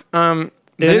Supermouth.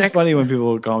 It is funny when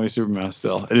people call me Supermouth.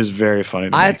 Still, it is very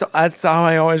funny. To me. That's how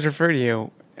I always refer to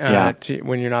you.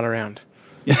 When you're not around.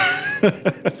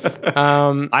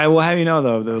 I will have you know,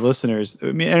 though, the listeners.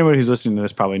 I mean, anyone who's listening to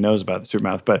this probably knows about the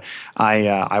Supermouth. But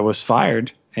I was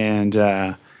fired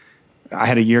and. I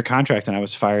had a year contract and I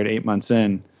was fired 8 months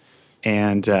in,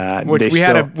 and we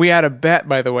had a bet,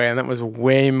 by the way, and that was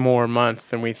way more months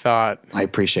than we thought. I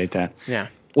appreciate that. Yeah.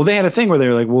 Well, they had a thing where they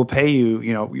were like, "We'll pay you.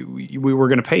 We were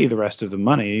going to pay you the rest of the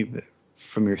money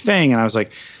from your thing." And I was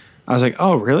like,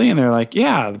 "Oh, really?" And they're like,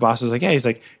 "Yeah." The boss was like, "Yeah." He's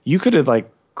like, "You could have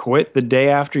like quit the day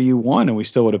after you won, and we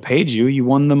still would have paid you. You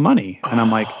won the money." And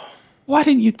I'm like, "Why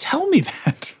didn't you tell me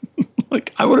that?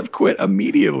 Like, I would have quit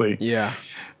immediately." Yeah.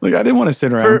 Like, I didn't want to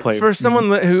sit around and play. For someone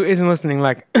who isn't listening,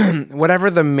 like, whatever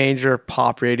the major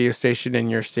pop radio station in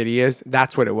your city is,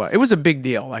 that's what it was. It was a big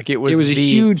deal. Like, it was a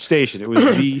huge station. It was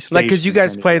the station. Like, because you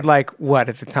guys played, like, what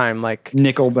at the time? Like,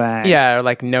 Nickelback. Yeah, or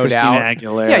like No Doubt.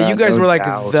 Aguilera, yeah, you guys no were, like,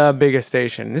 doubt. the biggest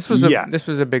station. This was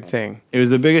a big thing. It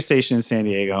was the biggest station in San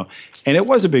Diego. And it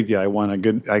was a big deal. I won a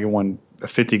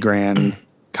 $50,000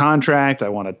 contract. I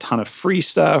won a ton of free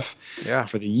stuff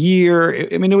for the year.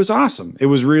 I mean, it was awesome. It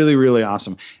was really, really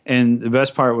awesome. And the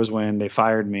best part was when they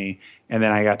fired me, and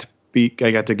then I got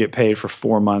to get paid for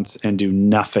 4 months and do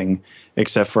nothing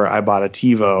except for I bought a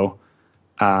TiVo.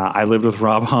 I lived with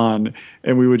Rob Hahn,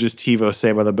 and we would just TiVo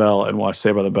Saved by the Bell and watch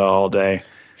Saved by the Bell all day.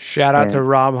 Shout out to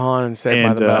Rob Hahn and Saved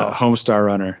by the Bell. Homestar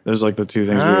Runner. Those are like the 2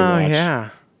 things we would watch. Yeah.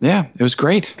 Yeah, it was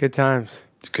great. Good times.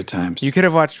 Good times. You could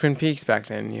have watched Twin Peaks back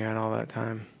then. You had all that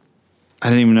time. I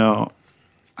didn't even know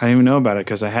about it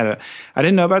because I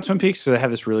didn't know about Twin Peaks because I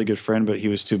had this really good friend, but he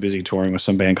was too busy touring with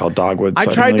some band called Dogwood. So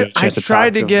I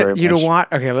tried to get you to watch.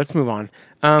 Okay, let's move on.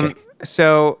 Okay.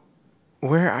 So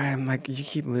where I am, like, you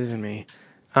keep losing me.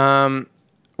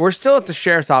 We're still at the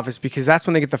sheriff's office because that's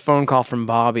when they get the phone call from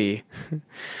Bobby.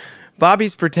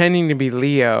 Bobby's pretending to be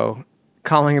Leo,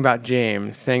 calling about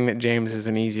James, saying that James is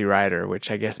an easy rider,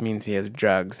 which I guess means he has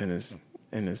drugs in his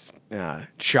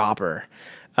chopper.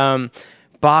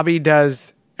 Bobby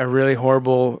does a really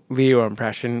horrible Leo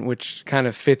impression, which kind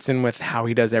of fits in with how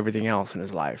he does everything else in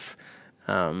his life,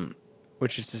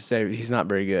 which is to say he's not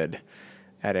very good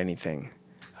at anything.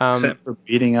 Except for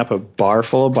beating up a bar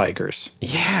full of bikers.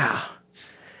 Yeah.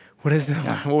 What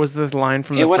was this line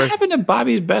from Hey, the what first? happened to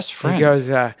Bobby's best friend? He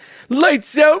goes,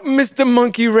 "Lights out, Mr.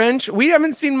 Monkey Wrench." We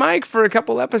haven't seen Mike for a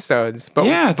couple episodes, but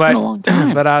Yeah, it's been a long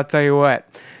time. But I'll tell you what,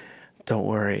 don't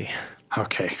worry.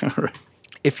 Okay, all right.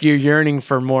 If you're yearning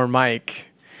for more Mike,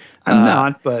 I'm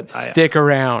not, but stick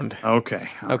around. okay.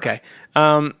 Okay.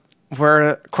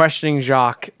 We're questioning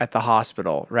Jacques at the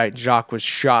hospital, right? Jacques was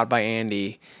shot by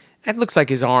Andy. It looks like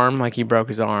his arm, like he broke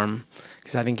his arm,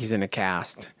 because I think he's in a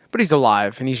cast. But he's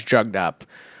alive and he's drugged up.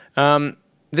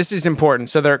 This is important.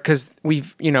 So because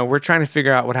we're trying to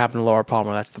figure out what happened to Laura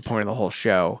Palmer. That's the point of the whole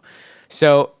show.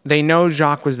 So they know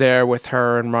Jacques was there with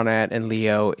her and Ronette and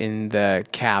Leo in the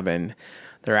cabin.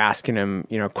 They're asking him,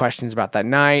 questions about that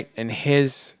night, and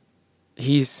he's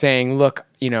saying, "Look,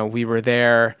 we were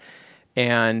there,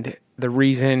 and the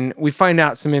reason we find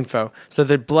out some info. So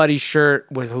the bloody shirt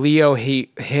was Leo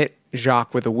hit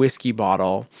Jacques with a whiskey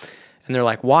bottle." And they're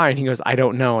like, "Why?" And he goes, "I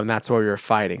don't know." And that's why we were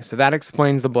fighting. So that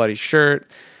explains the bloody shirt.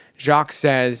 Jacques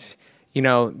says,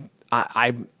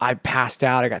 I passed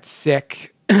out. I got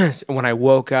sick. When I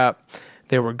woke up,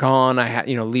 they were gone. I had,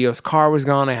 Leo's car was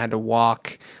gone. I had to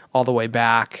walk all the way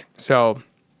back. So,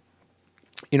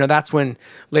 that's when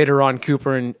later on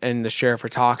Cooper and the sheriff are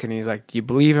talking. And he's like, "Do you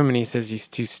believe him?" And he says he's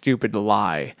too stupid to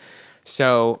lie.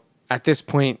 So at this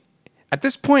point,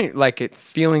 like it's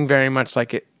feeling very much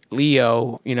like it.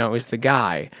 Leo, is the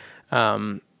guy.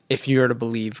 If you were to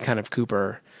believe kind of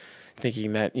Cooper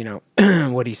thinking that,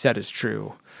 what he said is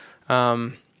true.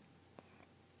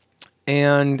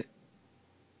 And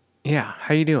yeah,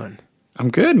 how you doing? I'm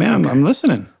good, man. I'm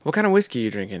listening. What kind of whiskey are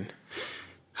you drinking?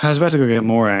 I was about to go get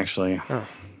more, actually. Oh,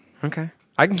 okay.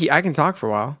 I can talk for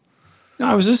a while. No,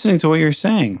 I was listening to what you're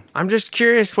saying. I'm just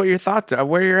curious what your thoughts are,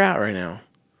 where you're at right now.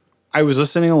 I was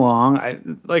listening along.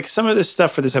 Like some of this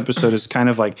stuff for this episode is kind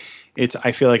of like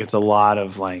I feel like it's a lot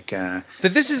of like.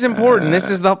 But this is important. This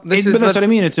is that's what I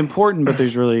mean. It's important, but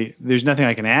there's nothing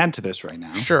I can add to this right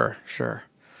now. Sure.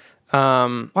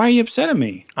 Why are you upset at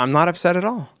me? I'm not upset at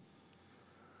all.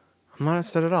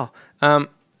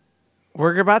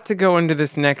 We're about to go into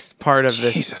this next part of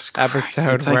this Jesus Christ.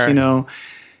 episode. It's like,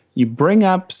 you bring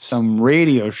up some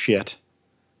radio shit,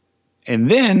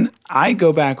 and then I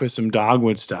go back with some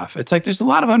Dogwood stuff. It's like there's a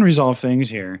lot of unresolved things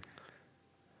here.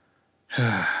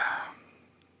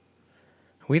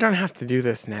 We don't have to do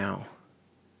this now.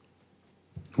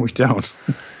 We don't.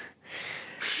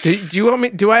 Do you want me?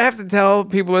 Do I have to tell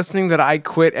people listening that I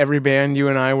quit every band you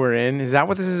and I were in? Is that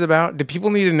what this is about? Do people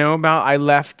need to know about I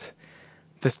left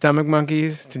the Stomach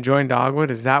Monkeys to join Dogwood?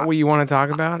 Is that what you want to talk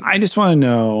about? I just want to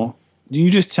know. You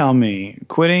just tell me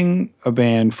quitting a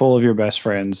band full of your best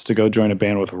friends to go join a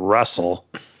band with Russell,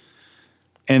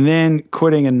 and then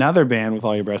quitting another band with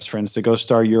all your best friends to go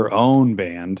start your own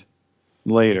band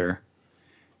later.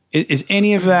 Is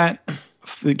any of that?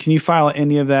 Can you file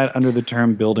any of that under the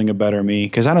term "building a better me"?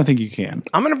 Because I don't think you can.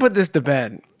 I'm going to put this to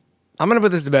bed.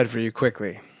 For you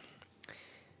quickly.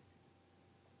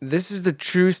 This is the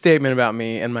true statement about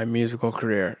me and my musical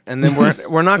career, and then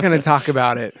we're not going to talk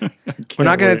about it.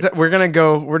 We're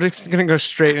just going to go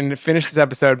straight and finish this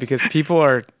episode because people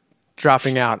are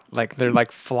dropping out like they're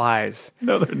like flies.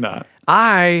 No, they're not.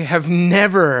 I have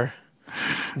never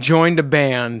joined a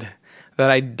band that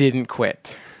I didn't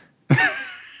quit.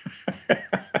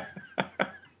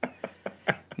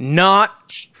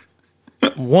 Not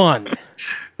one.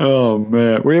 Oh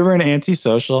man, were you ever an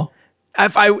antisocial?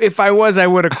 If I was, I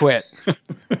would have quit.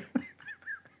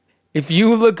 If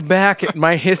you look back at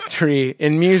my history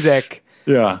in music,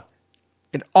 Yeah.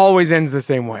 it always ends the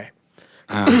same way.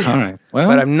 All right. Well,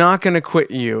 But I'm not going to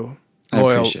quit you,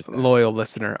 appreciate that. loyal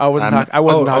listener. I wasn't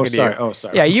talking to sorry. you. Oh,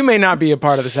 sorry. Yeah, you may not be a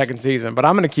part of the second season, but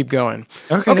I'm going to keep going.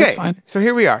 Okay, that's fine. So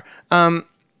here we are.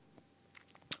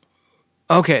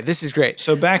 Okay, this is great.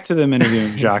 So back to them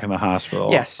interviewing Jacques in the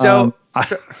hospital. Yes. So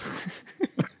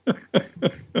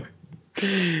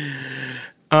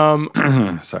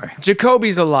sorry.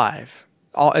 Jacoby's alive.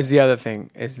 Is the other thing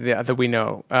that we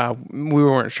know. We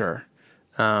weren't sure.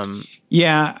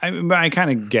 Yeah, I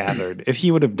kind of gathered if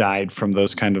he would have died from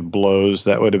those kind of blows,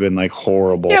 that would have been like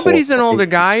horrible. Yeah, but he's an older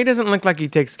guy. He doesn't look like he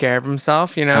takes care of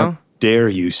himself. How dare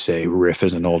you say Riff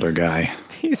is an older guy?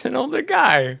 He's an older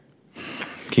guy.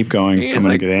 Keep going. He is I'm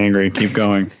gonna like- get angry. Keep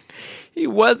going. He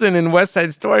wasn't in West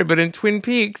Side Story, but in Twin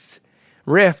Peaks,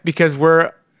 Riff, because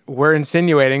we're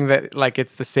insinuating that like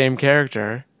it's the same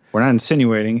character. We're not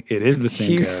insinuating it is the same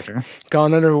He's character.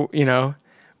 gone under,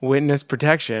 witness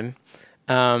protection.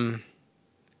 God,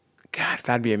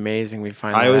 that'd be amazing. We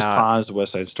find I that always out. pause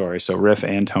West Side Story, so Riff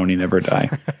and Tony never die.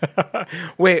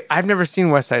 Wait, I've never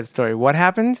seen West Side Story. What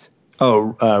happens?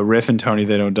 Oh, Riff and Tony,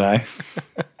 they don't die.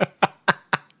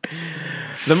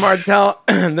 The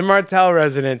Martell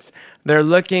residents, they're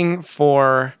looking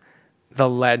for the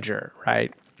ledger,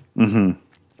 right? Mm-hmm.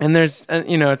 And there's,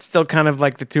 it's still kind of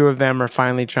like the two of them are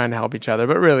finally trying to help each other.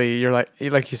 But really, you're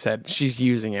like you said, she's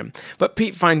using him. But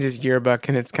Pete finds his yearbook,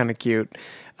 and it's kind of cute.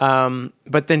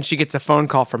 But then she gets a phone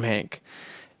call from Hank,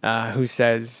 who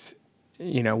says,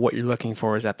 what you're looking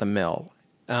for is at the mill.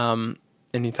 And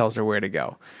he tells her where to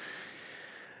go.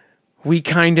 We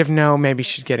kind of know maybe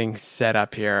she's getting set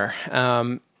up here.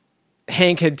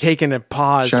 Hank had taken a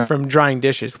pause from drying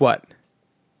dishes. What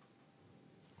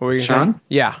were you saying? Sean?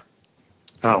 Yeah.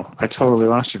 Oh, I totally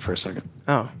lost you for a second.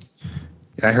 Oh.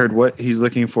 I heard what he's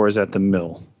looking for is at the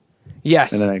mill.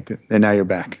 Yes. And now you're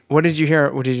back. What did you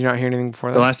hear? Did you not hear anything before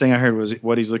that? The last thing I heard was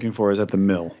what he's looking for is at the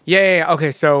mill. Yeah.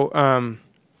 Okay, so I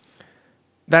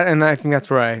think that's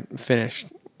where I finished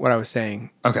what I was saying.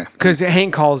 Okay. Because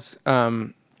Hank calls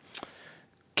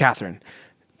Catherine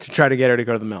to try to get her to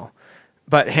go to the mill.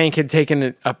 But Hank had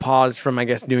taken a pause from, I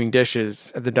guess, doing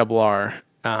dishes at the Double R.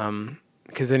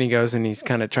 Because then he goes and he's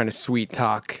kind of trying to sweet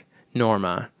talk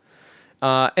Norma.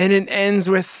 And it ends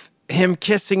with him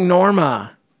kissing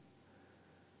Norma.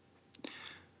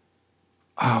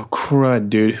 Oh, crud,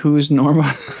 dude. Who's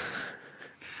Norma?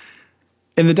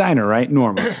 In the diner, right?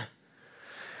 Norma.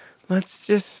 Let's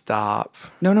just stop.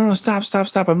 No.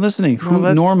 Stop. I'm listening. No,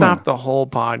 let's Norma? stop the whole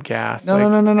podcast.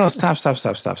 No.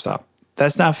 Stop.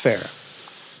 That's not fair.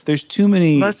 There's too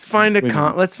many. Let's find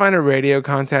women. let's find a radio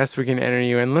contest we can enter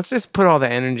you in. Let's just put all the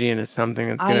energy into something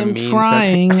that's going to mean something. I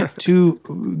am trying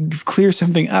to clear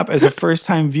something up as a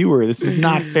first-time viewer. This is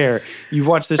not fair. You've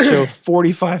watched this show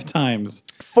 45 times.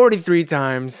 43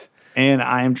 times. And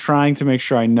I am trying to make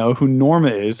sure I know who Norma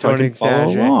is so I can follow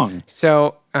along.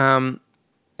 So,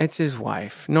 it's his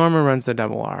wife. Norma runs the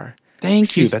Double R.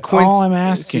 Thank you. That's all I'm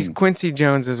asking. She's Quincy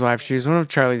Jones's wife. She's one of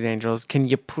Charlie's Angels. Can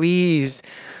you please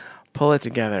pull it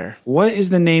together? What is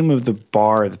the name of the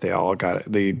bar that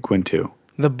they went to?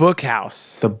 The Book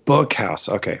House. The Book House.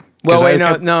 Okay. Well, wait,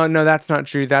 no, that's not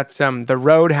true. That's the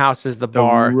Roadhouse is the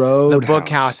bar. The Book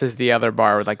House is the other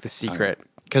bar with like the secret.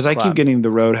 Because I keep getting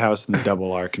the Roadhouse and the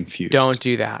Double R confused. Don't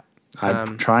do that.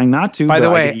 I'm trying not to. By the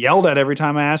way, I get yelled at every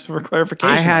time I ask for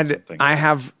clarification. I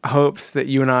have hopes that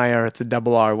you and I are at the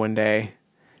Double R one day,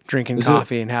 drinking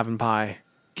coffee and having pie.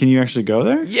 Can you actually go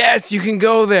there? Yes, you can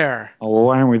go there. Oh, well,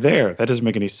 why aren't we there? That doesn't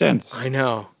make any sense. I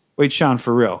know. Wait, Sean,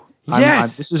 for real?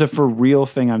 Yes. This is a for real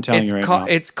thing I'm telling you right now.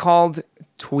 It's called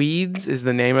Tweeds is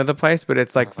the name of the place, but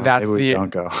it's like that's maybe the. We don't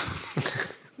go.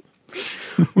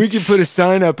 We could put a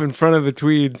sign up in front of the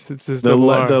Tweeds. It says the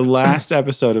last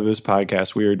episode of this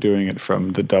podcast, we are doing it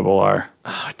from the Double R.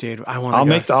 Oh, dude, I want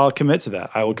to. I'll commit to that.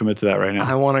 I will commit to that right now.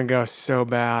 I want to go so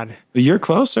bad. But you're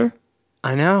closer.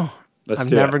 I know.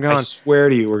 I've never gone. I swear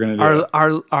to you, we're gonna do it.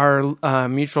 Our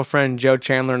mutual friend Joe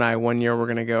Chandler and I one year we were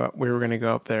gonna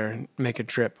go up there and make a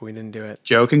trip. We didn't do it.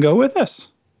 Joe can go with us.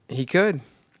 He could.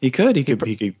 He could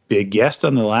be a guest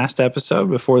on the last episode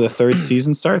before the third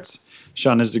season starts.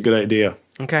 Sean, this is a good idea.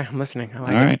 Okay, I'm listening. I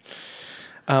like All it.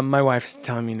 Right. My wife's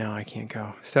telling me no, I can't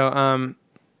go. So,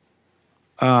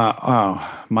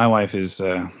 my wife is.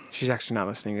 She's actually not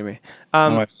listening to me. My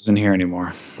wife isn't here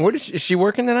anymore. Is she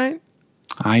working tonight?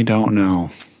 I don't know.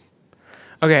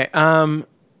 Okay.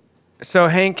 So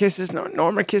Hank kisses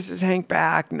Norma kisses Hank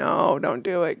back. No, don't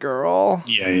do it, girl.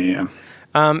 Yeah.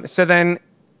 So then,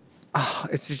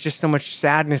 it's just so much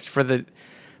sadness for the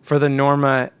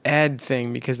Norma Ed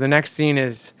thing because the next scene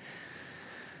is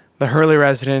the Hurley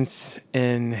residence,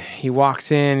 and he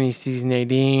walks in, and he sees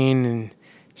Nadine, and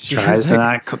she tries to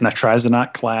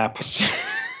not clap.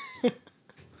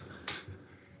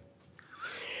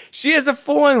 She has a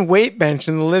full-on weight bench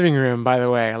in the living room, by the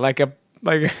way.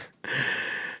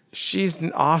 She's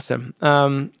awesome.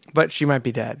 But she might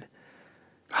be dead.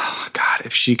 Oh God,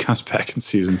 if she comes back in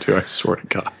season 2, I swear to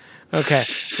God. Okay,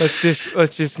 let's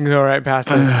just go right past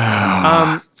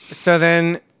this. So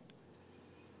then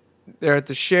they're at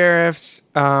the sheriff's.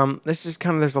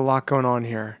 There's a lot going on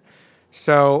here.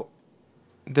 So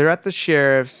they're at the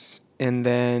sheriff's, and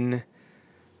then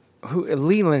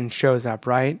Leland shows up,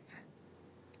 right?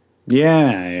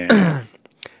 Yeah.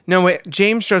 No, wait.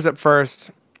 James shows up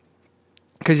first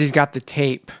because he's got the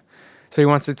tape, so he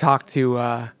wants to talk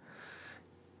to.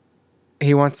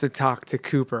 He wants to talk to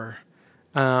Cooper,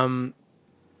 and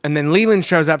then Leland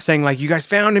shows up saying like, "You guys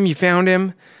found him. You found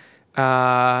him,"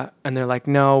 and they're like,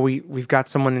 "No, we've got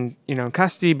someone in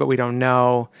custody, but we don't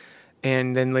know."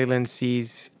 And then Leland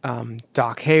sees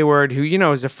Doc Hayward, who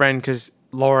is a friend because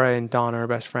Laura and Donna are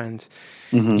best friends.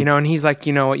 Mm-hmm. And he's like,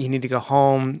 you know what, you need to go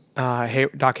home.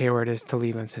 Doc Hayward is to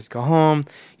Leland, says, go home.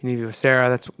 You need to be with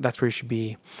Sarah. That's where you should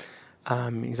be.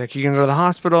 He's like, "You gonna go to the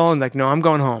hospital?" And like, "No, I'm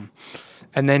going home."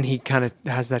 And then he kind of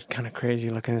has that kind of crazy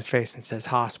look in his face and says,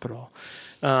 "Hospital."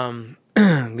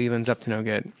 Leland's up to no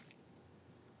good.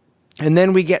 And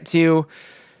then we get to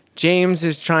James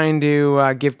is trying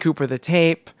to give Cooper the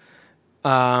tape.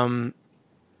 Say,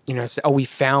 "Oh, we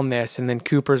found this." And then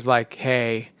Cooper's like,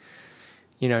 "Hey,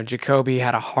 Jacoby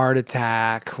had a heart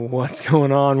attack. What's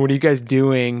going on? What are you guys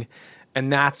doing?"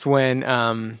 And that's when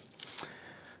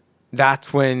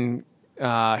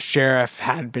Sheriff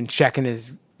had been checking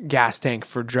his gas tank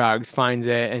for drugs, finds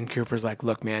it, and Cooper's like,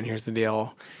 "Look, man, here's the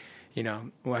deal.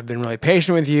 I've been really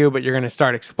patient with you, but you're going to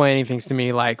start explaining things to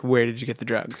me like, where did you get the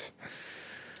drugs?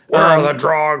 Where are the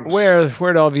drugs?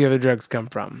 Where'd all the other drugs come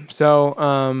from?"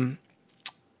 So,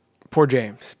 poor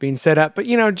James being set up. But,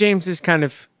 James is kind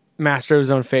of master of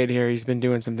his own fate here. He's been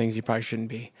doing some things he probably shouldn't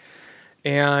be.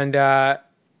 And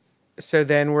so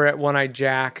then we're at One-Eyed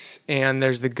Jack's, and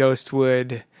there's the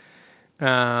Ghostwood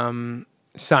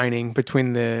signing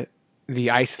between the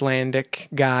Icelandic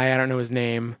guy. I don't know his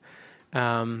name.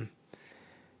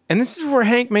 And this is where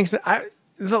Hank makes a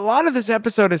lot of this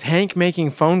episode is Hank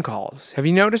making phone calls. Have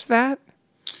you noticed that?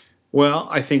 Well,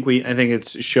 I think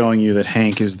it's showing you that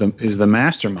Hank is the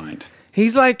mastermind.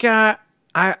 He's like,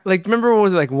 remember what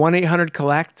was it, like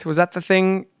 1-800-COLLECT? Was that the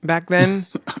thing back then?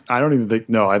 I don't even think.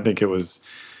 No, I think it was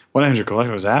 1-800-COLLECT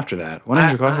was after that.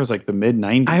 1-800-COLLECT was like the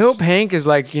mid-90s. I hope Hank is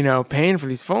like, paying for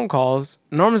these phone calls.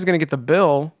 Norma's gonna get the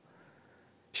bill.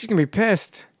 She's gonna be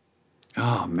pissed.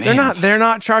 Oh man, they're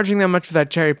not charging that much for that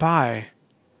cherry pie.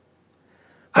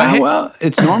 Well,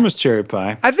 it's Norma's cherry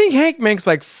pie. I think Hank makes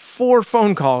like 4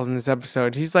 phone calls in this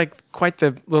episode. He's like quite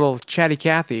the little chatty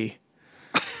Cathy.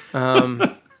 I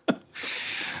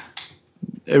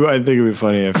think it'd be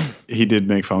funny if he did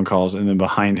make phone calls and then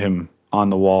behind him on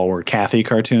the wall were Kathy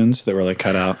cartoons that were like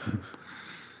cut out.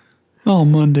 Oh,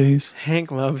 Mondays. Hank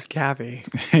loves Kathy.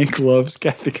 Hank loves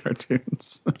Kathy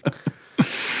cartoons.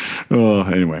 Oh,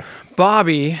 anyway.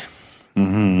 Bobby,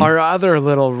 our other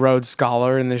little Rhodes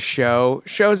Scholar in this show,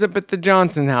 shows up at the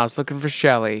Johnson house looking for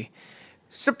Shelley.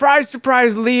 Surprise,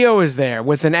 surprise, Leo is there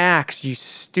with an axe, you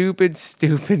stupid,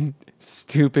 stupid,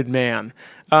 stupid man.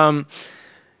 And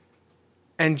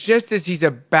just as he's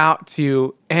about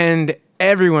to end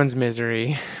everyone's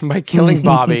misery by killing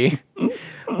Bobby,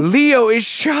 Leo is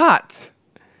shot.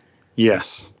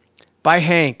 Yes. By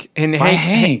Hank. And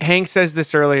Hank. Hank says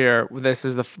this earlier. This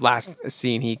is the last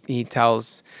scene. He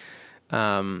tells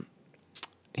Ben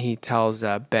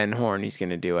Horn he's going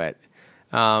to do it.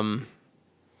 And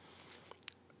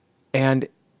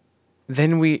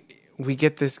then we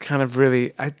get this kind of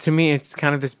really, to me, it's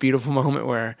kind of this beautiful moment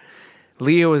where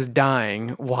Leo is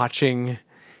dying watching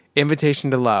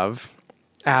Invitation to Love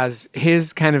as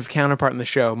his kind of counterpart in the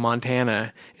show,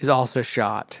 Montana, is also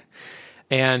shot.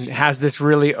 And has this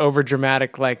really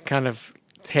overdramatic, like, kind of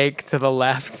take to the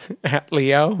left at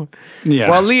Leo. Yeah.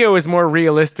 While Leo is more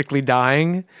realistically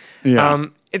dying. Yeah.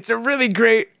 It's a really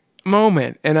great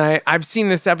moment. And I've seen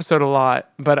this episode a lot,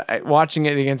 but watching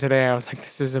it again today, I was like,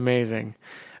 this is amazing.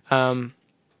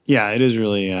 Yeah, it is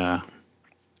really,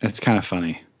 it's kind of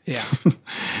funny. Yeah.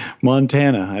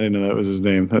 Montana. I didn't know that was his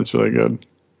name. That's really good.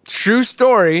 True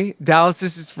story. Dallas,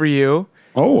 this is for you.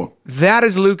 Oh. That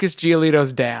is Lucas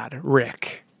Giolito's dad,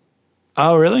 Rick.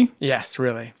 Oh, really? Yes,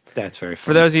 really. That's very For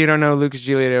funny. those of you who don't know, Lucas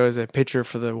Giolito is a pitcher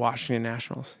for the Washington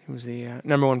Nationals. He was the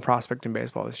 #1 prospect in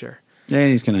baseball this year. Yeah,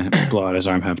 he's going to blow out his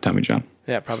arm, have Tommy John.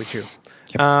 Yeah, probably true.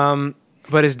 Yep.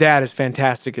 But his dad is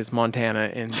fantastic as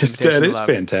Montana in His Invitation dad to is Love.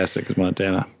 fantastic as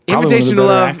Montana. Probably Invitation one to of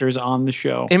the better Love. actors on the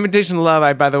show. Invitation to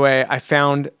Love, by the way, I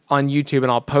found on YouTube,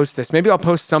 and I'll post this. Maybe I'll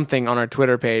post something on our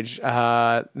Twitter page.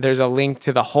 There's a link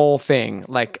to the whole thing,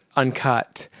 like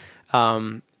uncut,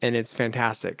 and it's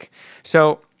fantastic.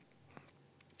 So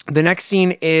the next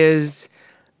scene is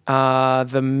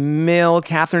the mill.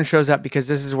 Catherine shows up because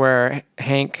this is where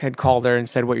Hank had called her and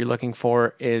said, what you're looking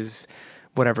for is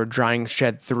whatever, Drying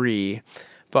Shed 3.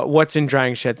 But what's in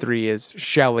Drying Shed 3 is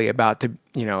Shelley about to,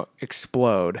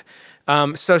 explode.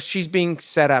 So she's being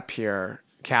set up here,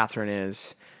 Catherine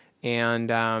is. And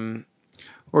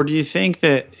Or do you think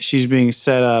that she's being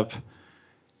set up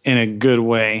in a good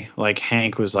way? Like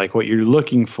Hank was like, what you're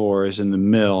looking for is in the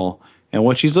mill, and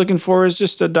what she's looking for is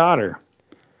just a daughter.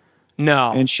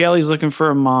 no. And Shelley's looking for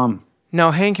a mom.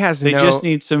 No, Hank has They no... just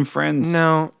need some friends.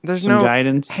 No, there's some no...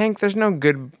 guidance. Hank, there's no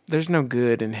good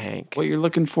in Hank. What you're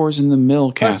looking for is in the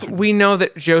mill, Plus, Catherine. we know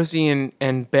that Josie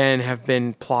and Ben have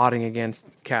been plotting against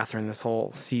Catherine this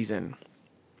whole season.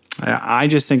 I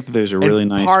just think that there's a really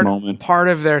nice moment. Part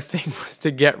of their thing was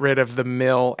to get rid of the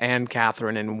mill and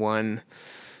Catherine in one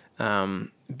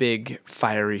big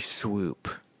fiery swoop.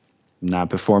 Not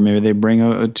before maybe they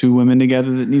bring two women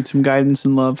together that need some guidance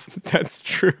and love. That's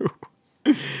true.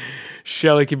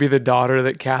 Shelley could be the daughter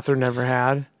that Catherine never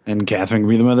had. And Catherine could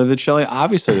be the mother that Shelley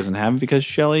obviously doesn't have because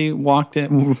Shelley walked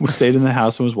in, stayed in the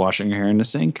house and was washing her hair in the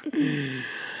sink.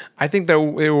 I think that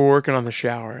they were working on the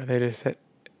shower. They just had,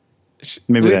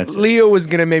 Maybe that's it. Leo was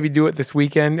going to maybe do it this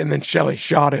weekend, and then Shelley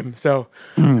shot him. So,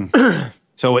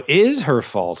 So it is her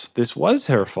fault. This was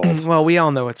her fault. well, we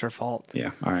all know it's her fault.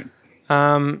 Yeah. All right.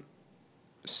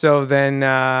 So then,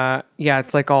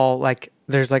 it's like all like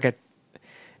there's like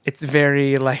it's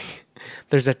very like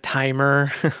there's a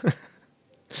timer.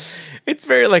 It's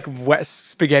very like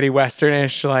spaghetti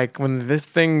westernish. Like when this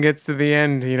thing gets to the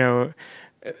end,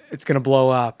 it's gonna blow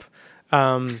up.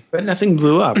 But nothing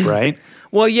blew up, right?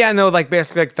 Well, yeah, no, like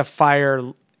basically like the fire.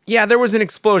 Yeah, there was an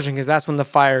explosion because that's when the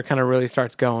fire kind of really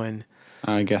starts going.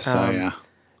 I guess so, yeah.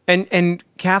 And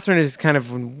Catherine is kind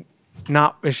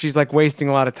of she's like wasting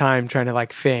a lot of time trying to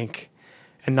like think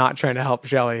and not trying to help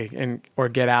Shelley or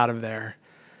get out of there.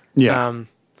 Yeah.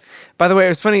 By the way, it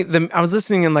was funny. I was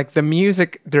listening and like the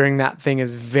music during that thing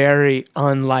is very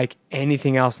unlike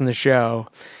anything else in the show.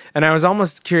 And I was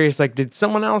almost curious, like, did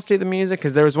someone else do the music?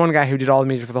 Because there was one guy who did all the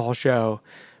music for the whole show,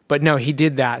 but no, he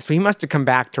did that. So he must have come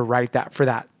back to write that for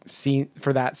that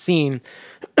scene.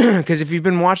 Because if you've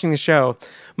been watching the show,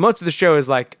 most of the show is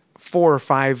like 4 or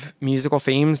 5 musical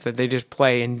themes that they just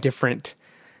play in different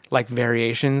like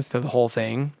variations through the whole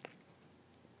thing.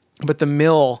 But the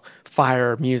mill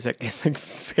fire music is like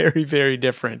very, very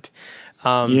different.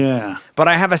 Yeah. But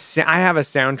I have a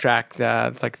soundtrack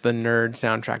that's like the nerd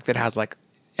soundtrack that has like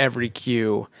every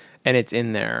cue and it's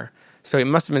in there. So it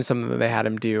must have been something that they had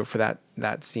him do for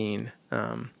that scene.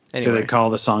 Do Anyway, they call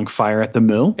the song Fire at the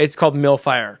Mill? it's called Mill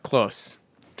Fire. Close.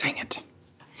 Dang it.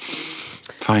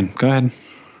 Fine. Go ahead.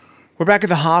 We're back at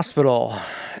the hospital,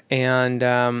 and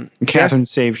Catherine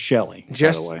saved Shelley, by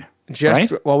just the way.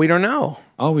 just Right? well, we don't know.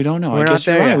 Oh, we don't know. We're I not guess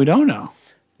you're there right. yet. We don't know.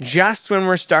 Just when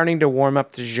we're starting to warm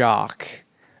up to Jacques,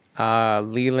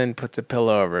 Leland puts a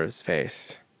pillow over his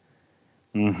face.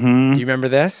 Mm-hmm. Do you remember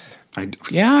this?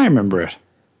 Yeah, I remember it.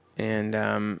 And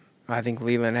I think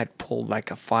Leland had pulled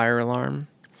like a fire alarm.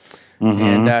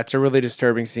 And it's a really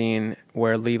disturbing scene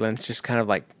where Leland's just kind of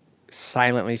like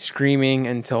silently screaming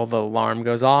until the alarm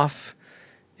goes off,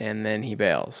 and then he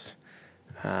bails.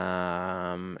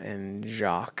 And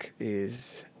Jacques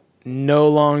is no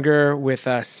longer with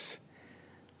us,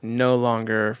 no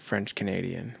longer French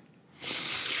Canadian.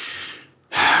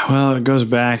 Well, it goes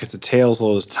back. It's a tale as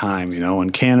old as time.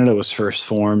 When Canada was first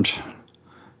formed,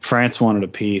 France wanted a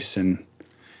peace, and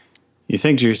you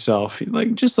think to yourself,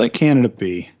 just let Canada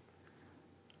be.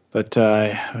 But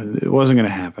it wasn't going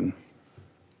to happen.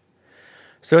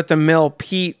 So at the mill,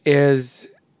 Pete is.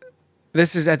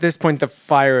 This is at this point the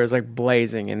fire is like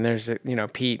blazing, and there's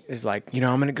Pete is like, I'm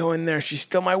gonna go in there. She's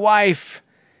still my wife.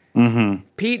 Mm-hmm.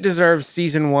 Pete deserves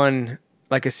season 1,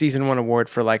 like a season 1 award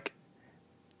for like,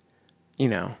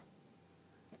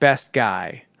 best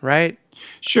guy, right?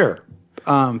 Sure.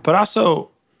 But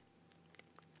also,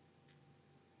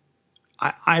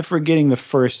 I'm forgetting the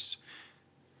first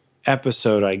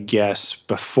episode, I guess,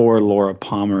 before Laura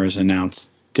Palmer is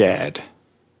announced dead.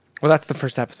 Well, that's the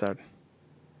first episode.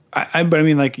 But I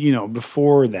mean,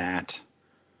 before that,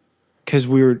 because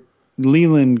we were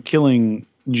Leland killing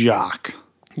Jacques.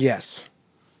 Yes.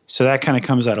 So that kind of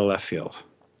comes out of left field.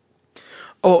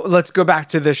 Oh, let's go back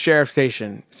to the sheriff's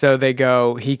station. So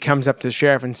he comes up to the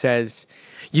sheriff and says,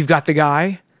 "You've got the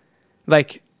guy?"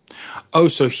 Like, oh,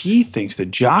 so he thinks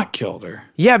that Jacques killed her.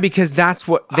 yeah, because that's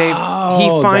what he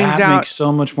finds that out. makes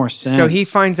so much more sense. So he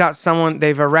finds out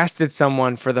they've arrested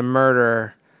someone for the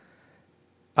murder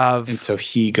of. And so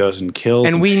he goes and kills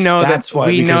And him. we know that's why,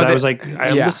 we because know I was that- like,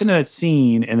 I yeah. listened to that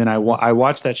scene, and then I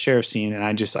watched that sheriff scene, and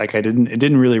I just it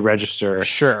didn't really register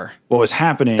Sure. what was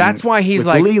happening. That's why he's with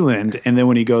like- Leland, and then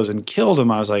when he goes and killed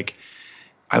him, I was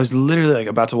literally like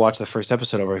about to watch the first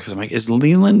episode over because I'm like, is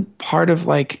Leland part of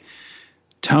like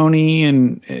Tony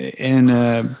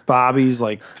and Bobby's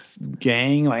like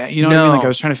gang? Like, you know what I mean? No. Like I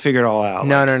was trying to figure it all out.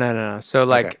 No. So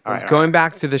like All right. going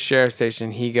back to the sheriff's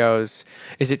station, he goes,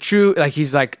 "Is it true?" Like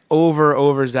he's like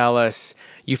overzealous.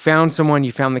 You found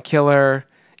the killer,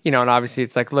 and obviously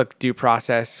it's like, look, due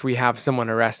process. We have someone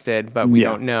arrested, but we Yeah.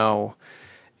 don't know.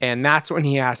 And that's when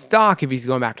he asks Doc if he's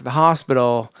going back to the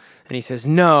hospital, and he says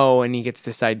no, and he gets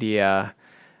this idea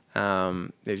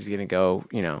that he's gonna go,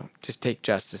 just take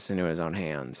justice into his own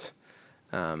hands.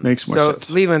 Makes more So sense.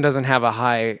 Leland doesn't have a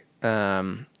high,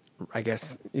 I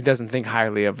guess he doesn't think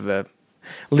highly of the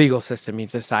legal system. He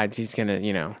decides he's going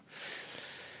to,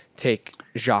 take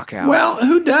Jacques out. Well,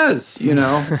 who does?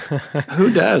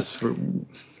 Who does?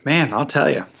 Man, I'll tell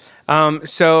you.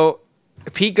 So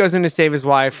Pete goes in to save his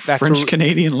wife. That's French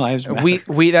Canadian lives matter.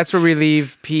 we that's where we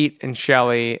leave Pete and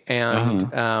Shelley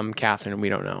and Catherine. We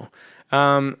don't know.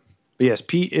 But yes,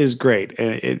 Pete is great,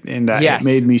 and Yes. it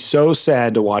made me so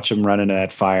sad to watch him run into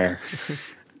that fire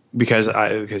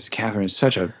because Catherine is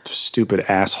such a stupid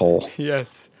asshole,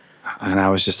 Yes. and I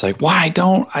was just like, why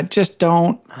don't I just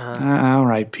don't? All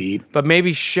right, Pete. But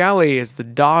maybe Shelley is the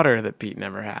daughter that Pete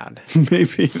never had.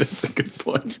 Maybe that's a good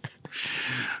point.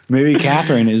 Maybe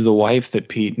Catherine is the wife that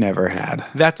Pete never had.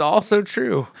 That's also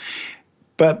true.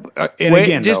 But Wait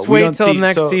again, till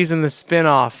next season, the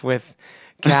spinoff with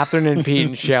Catherine and Pete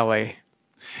and Shelley.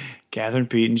 Catherine,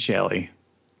 Pete, and Shelley,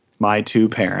 my two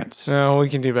parents. No, we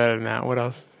can do better than that. What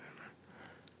else?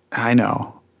 I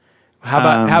know.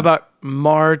 How about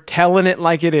Mar telling it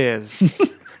like it is?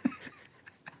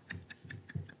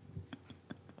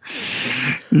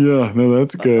 Yeah, no,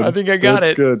 that's good. I think I got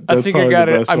That's it. Good. I That's think I probably got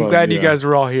the it. best I'm one, glad you yeah. guys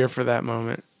were all here for that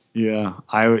moment. Yeah,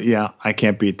 I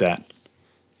can't beat that.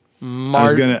 I Mar,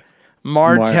 was gonna.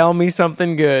 Mar, Mar- tell me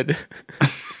something good.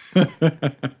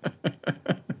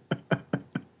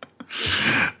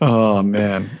 Oh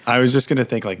man, I was just gonna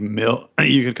think like Mill.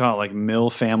 You could call it like Mill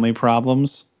family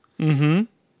problems. Mm-hmm.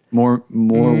 More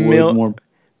wood, more.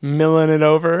 Milling it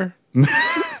over.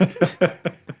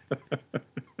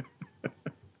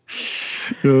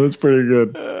 Yeah, that's pretty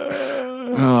good.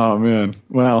 Oh man.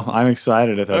 Well, I'm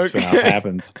excited if that spinoff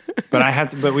happens. But I have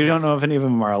to. But we don't know if any of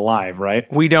them are alive,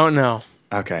 right? We don't know.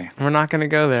 Okay. We're not going to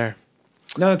go there.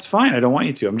 No, that's fine. I don't want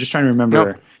you to. I'm just trying to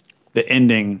remember Nope. the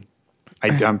ending.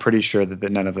 I'm pretty sure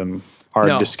that none of them are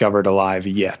No. discovered alive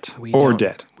yet We or don't.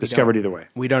 dead. We Discovered don't. either way.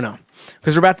 We don't know.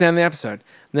 Because we're about to end the episode.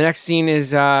 The next scene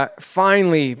is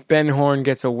finally Ben Horn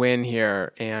gets a win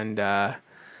here, and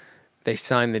they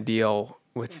sign the deal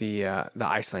with the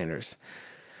Icelanders.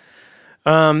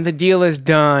 The deal is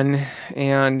done,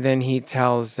 and then he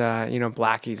tells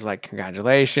Blackie's like,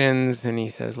 congratulations, and he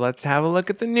says, let's have a look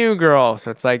at the new girl.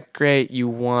 So it's like, great, you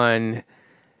won,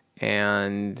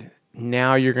 and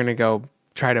now you're gonna go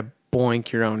try to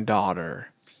boink your own daughter.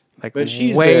 Like, But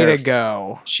she's way there. to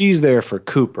go. She's there for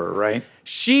Cooper, right?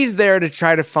 She's there to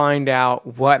try to find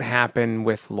out what happened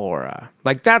with Laura.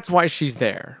 Like, that's why she's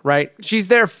there, right? She's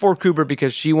there for Cooper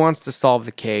because she wants to solve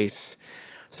the case.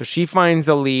 So she finds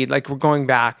the lead. Like, we're going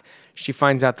back. She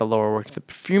finds out that Laura worked at the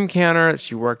perfume counter.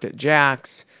 She worked at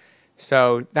Jack's.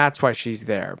 So that's why she's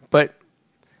there. But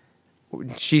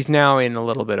she's now in a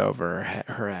little bit over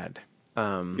her head.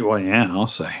 Well, yeah, I'll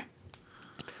say.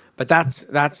 But that's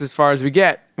as far as we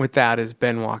get with that, is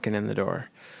Ben walking in the door.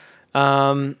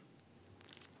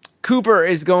 Cooper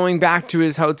is going back to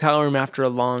his hotel room after a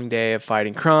long day of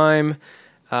fighting crime.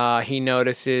 He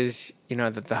notices,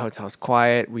 that the hotel's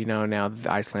quiet. We know now that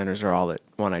the Icelanders are all at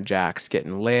One-Eyed Jack's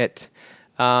getting lit.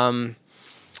 And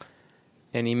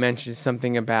he mentions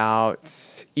something about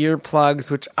earplugs,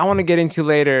 which I want to get into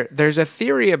later. There's a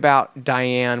theory about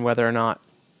Diane, whether or not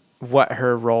what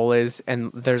her role is.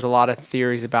 And there's a lot of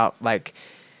theories about, like,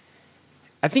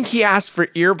 I think he asked for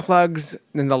earplugs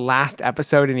in the last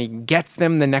episode and he gets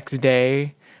them the next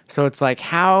day. So it's like,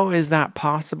 how is that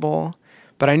possible?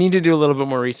 But I need to do a little bit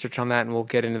more research on that, and we'll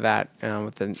get into that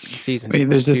with the season. Wait,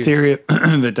 there's a 2. theory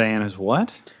that Diane is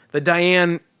what? The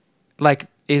Diane, like,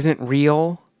 isn't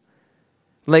real.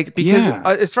 Like, because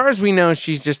as far as we know,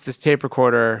 she's just this tape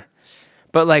recorder.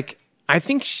 But, like, I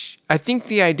think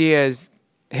the idea is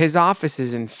his office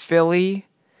is in Philly.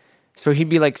 So he'd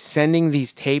be like sending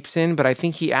these tapes in, but I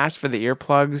think he asked for the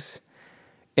earplugs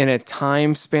in a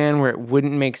time span where it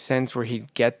wouldn't make sense where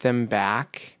he'd get them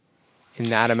back in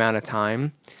that amount of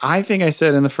time. I think I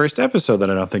said in the first episode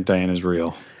that I don't think Diane is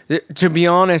real. To be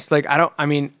honest, like,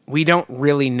 we don't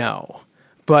really know.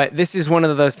 But this is one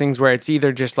of those things where it's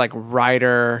either just like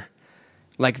writer,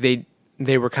 like they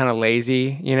were kind of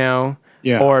lazy,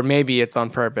 Yeah. Or maybe it's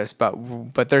on purpose,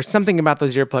 but there's something about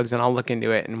those earplugs, and I'll look into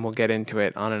it, and we'll get into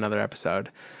it on another episode.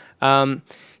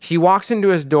 He walks into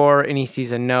his door, and he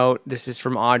sees a note. This is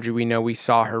from Audrey. We know we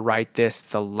saw her write this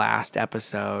the last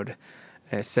episode.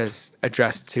 And it says,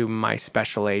 addressed to my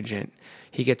special agent.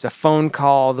 He gets a phone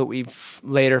call that we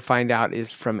later find out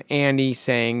is from Andy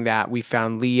saying that we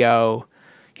found Leo.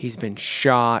 He's been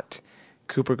shot.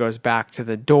 Cooper goes back to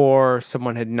the door.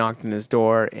 Someone had knocked on his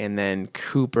door, and then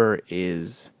Cooper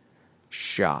is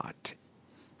shot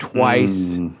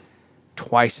twice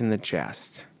in the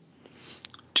chest.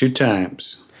 2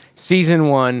 times. Season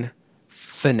 1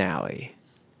 finale.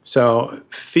 So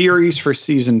theories for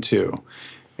season 2.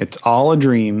 It's all a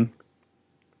dream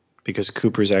because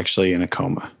Cooper's actually in a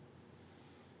coma.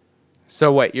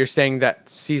 So what, you're saying that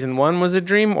season 1 was a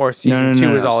dream, or season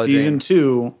 2 was all a dream? Season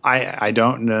 2, I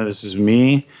don't know. This is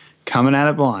me coming at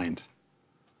it blind.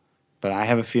 But I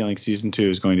have a feeling season 2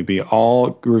 is going to be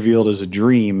all revealed as a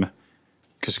dream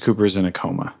because Cooper's in a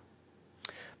coma.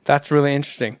 That's really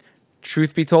interesting.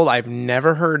 Truth be told, I've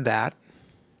never heard that.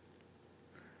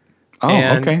 Oh,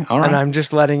 okay. All right. And I'm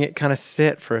just letting it kind of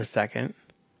sit for a second.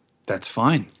 That's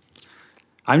fine.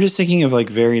 I'm just thinking of like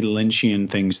very Lynchian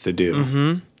things to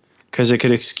do. Because it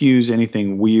could excuse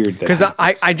anything weird that Because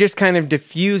happens. I just kind of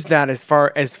diffuse that as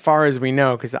far as we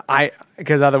know.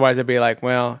 Because otherwise I'd be like,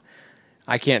 well,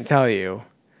 I can't tell you.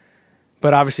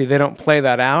 But obviously they don't play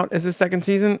that out as the second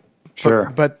season.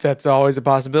 Sure. But that's always a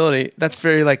possibility. That's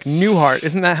very like Newhart.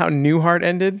 Isn't that how Newhart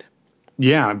ended?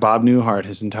 Yeah, Bob Newhart,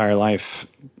 his entire life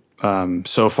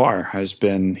so far he's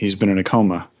been in a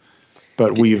coma.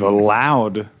 But we've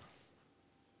allowed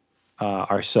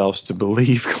ourselves to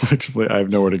believe collectively. I have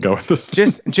nowhere to go with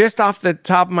this. Just off the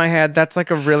top of my head, that's like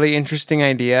a really interesting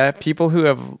idea. People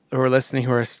who are listening,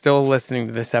 who are still listening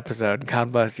to this episode,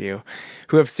 God bless you,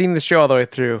 who have seen the show all the way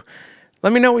through,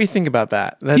 let me know what you think about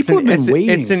that. People have been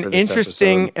waiting it's an for this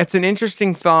interesting episode. It's an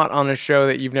interesting thought on a show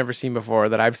that you've never seen before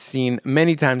that I've seen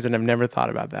many times and I've never thought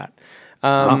about that.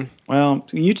 Well,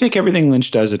 you take everything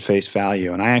Lynch does at face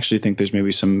value, and I actually think there's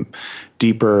maybe some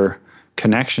deeper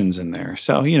connections in there.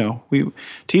 So, we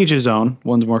to each his own.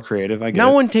 One's more creative. I get No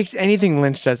it. one takes anything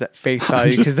Lynch does at face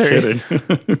value because there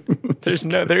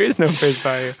is no face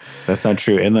value. That's not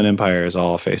true. Inland Empire is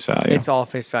all face value. It's all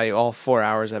face value, all 4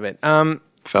 hours of it.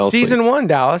 Fell asleep. Season 1,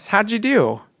 Dallas, how'd you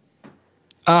do?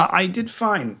 I did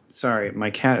fine. Sorry,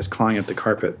 my cat is clawing at the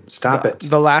carpet. Stop it.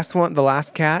 The last one, the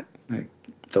last cat.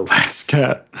 The last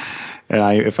cat.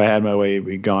 And if I had my way, he'd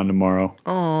be gone tomorrow.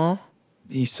 Aw.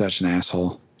 He's such an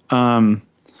asshole.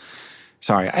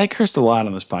 Sorry, I cursed a lot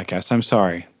on this podcast. I'm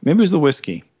sorry. Maybe it was the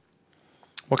whiskey.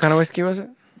 What kind of whiskey was it?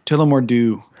 Tullamore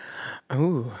Dew.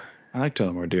 Ooh, I like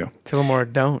Tullamore Dew.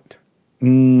 Tillamore don't. Do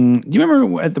you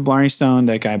remember at the Blarney Stone,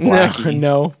 that guy Blackie?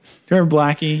 No. Do you remember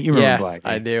Blackie? You remember Yes, Blackie?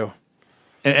 I do.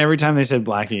 And every time they said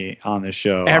Blackie on this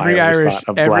show, Every I always Irish, thought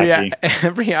of Blackie.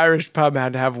 every Irish pub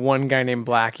had to have one guy named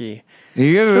Blackie Who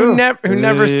who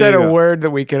never said a word that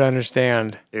we could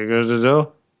understand. You go to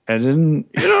do, and then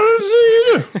you know what I'm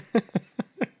saying.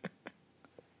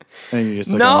 And you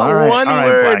just look, Not all right, one all right,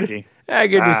 word. Blackie. Ah,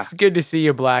 good to see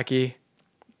you, Blackie.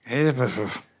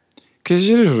 Because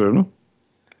you know,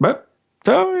 but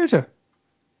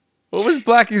What was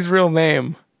Blackie's real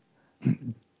name?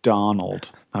 Donald.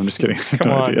 I'm just kidding. I have Come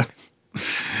no on. idea.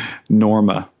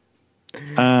 Norma.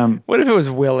 What if it was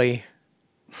Willie?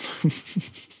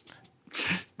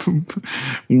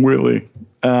 Willie.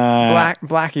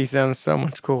 Blackie sounds so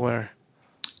much cooler.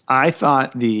 I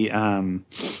thought it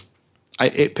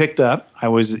picked up. I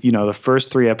was, the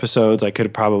first 3 episodes, I could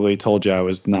have probably told you I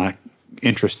was not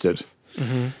interested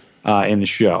in the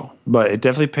show, but it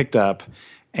definitely picked up,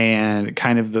 and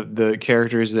kind of the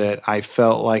characters that I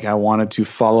felt like I wanted to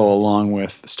follow along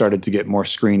with started to get more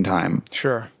screen time.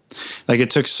 Sure. Like, it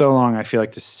took so long, I feel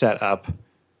like, to set up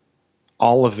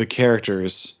all of the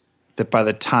characters that by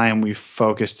the time we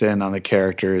focused in on the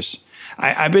characters,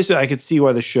 I basically, I could see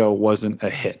why the show wasn't a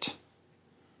hit.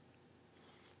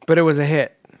 But it was a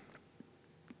hit.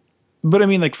 But I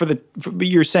mean, like, but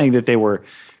you're saying that they were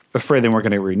afraid they weren't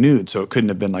going to get renewed, so it couldn't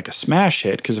have been like a smash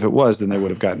hit, because if it was, then they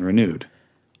would have gotten renewed.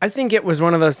 I think it was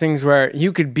one of those things where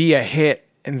you could be a hit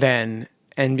and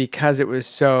because it was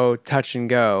so touch and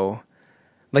go,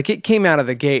 like, it came out of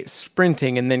the gate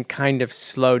sprinting and then kind of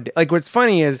slowed. Like, what's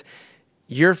funny is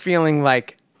you're feeling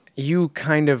like you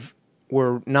kind of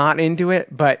were not into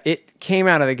it, but it came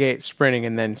out of the gate sprinting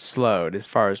and then slowed as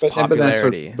far as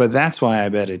popularity. But that's why I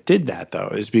bet it did that, though,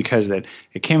 is because that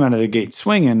it came out of the gate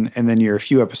swinging, and then you're a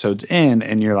few episodes in,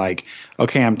 and you're like,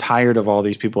 okay, I'm tired of all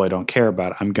these people I don't care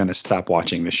about. I'm going to stop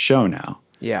watching this show now.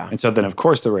 Yeah. And so then, of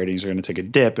course, the ratings are going to take a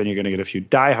dip, and you're going to get a few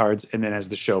diehards, and then as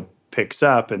the show picks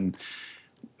up, and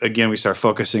again, we start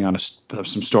focusing on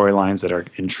some storylines that are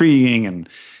intriguing and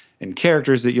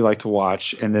characters that you like to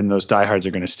watch, and then those diehards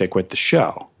are going to stick with the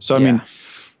show. So, I mean,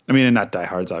 and not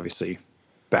diehards, obviously.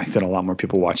 Back then, a lot more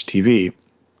people watched TV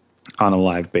on a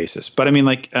live basis. But I mean,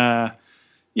 like,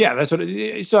 that's what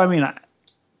so, I mean,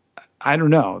 I don't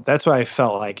know. That's why I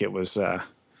felt like it was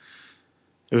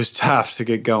tough to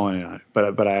get going on it.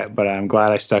 But I'm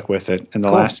glad I stuck with it. And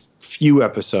the last few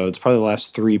episodes, probably the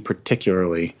last 3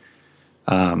 particularly,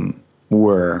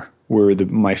 were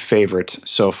my favorite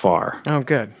so far. Oh,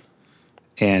 good.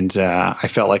 And I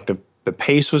felt like the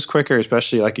pace was quicker,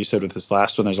 especially like you said with this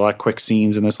last one. There's a lot of quick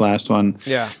scenes in this last one.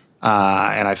 Yeah.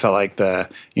 And I felt like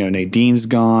Nadine's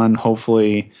gone,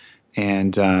 hopefully,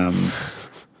 and I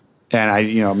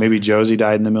maybe Josie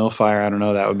died in the mill fire. I don't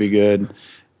know. That would be good.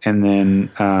 And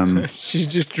then She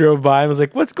just drove by and was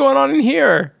like, "What's going on in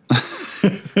here?"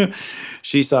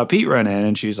 she saw Pete run in,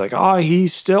 and she's like, "Oh,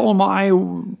 he's still my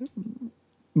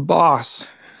boss."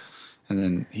 And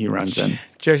then he runs in.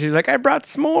 Josie's like, "I brought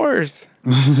s'mores."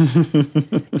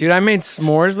 Dude, I made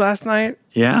s'mores last night.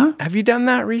 Yeah? Have you done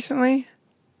that recently?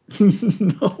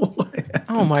 No.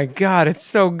 Oh my God, it's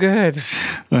so good.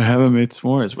 I haven't made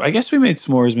s'mores. I guess we made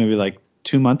s'mores maybe like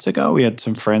 2 months ago. We had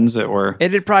some friends that were.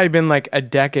 It had probably been like a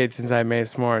decade since I made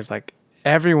s'mores. Like,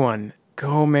 everyone,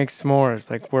 go make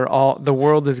s'mores. Like, the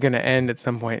world is going to end at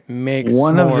some point. Make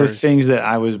One s'mores. of the things that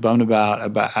I was bummed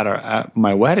about at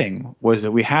my wedding was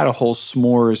that we had a whole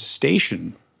s'mores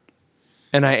station.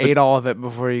 And I ate all of it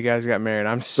before you guys got married.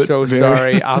 I'm so very-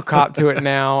 sorry. I'll cop to it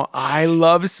now. I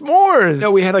love s'mores.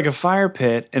 No, we had like a fire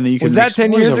pit, and then you could Was make that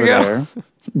 10 s'mores years over ago? there.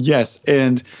 Yes,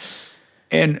 and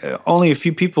only a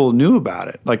few people knew about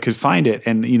it, like could find it,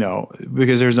 and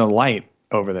because there's no light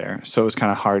over there, so it was kind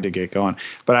of hard to get going.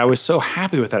 But I was so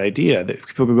happy with that idea that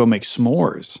people could go make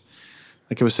s'mores.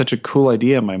 Like it was such a cool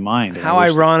idea in my mind. and How I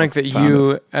wish ironic I that found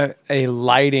you, it. a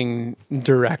lighting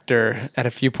director at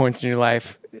a few points in your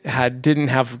life, didn't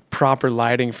have proper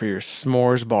lighting for your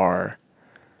s'mores bar.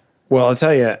 Well, I'll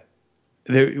tell you,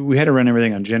 we had to run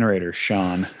everything on generators,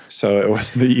 Sean. So it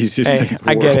wasn't the easiest thing Hey, in the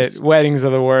I world. get it. Weddings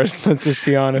are the worst. Let's just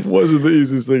be honest. It wasn't the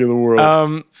easiest thing in the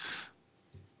world.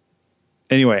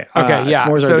 Anyway, Okay, yeah,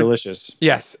 s'mores so- are delicious.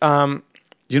 Yes.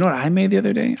 You know what I made the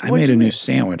other day? I What'd made you a new make?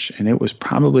 sandwich, and it was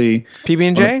probably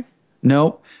PB&J?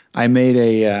 no. I made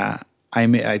a.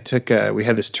 I took. We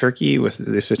had this turkey with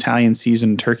this Italian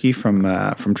seasoned turkey from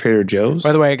Trader Joe's.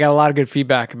 By the way, I got a lot of good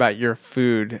feedback about your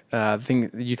food.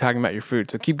 You talking about your food.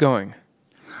 So keep going.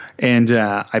 And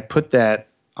I put that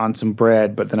on some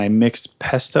bread, but then I mixed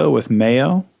pesto with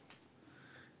mayo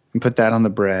and put that on the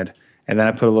bread. And then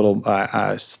I put a little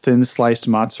thin sliced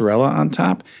mozzarella on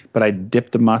top, but I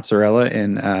dipped the mozzarella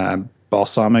in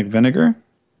balsamic vinegar. And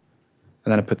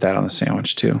then I put that on the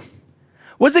sandwich too.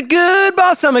 Was it good,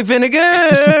 balsamic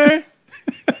vinegar?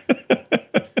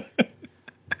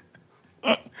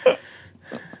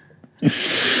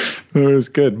 It was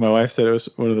good. My wife said it was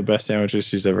one of the best sandwiches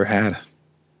she's ever had.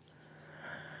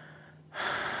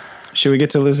 Should we get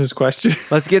to Liz's question?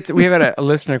 Let's get to, we have a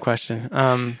listener question.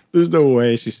 There's no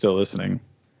way she's still listening.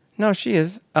 No, she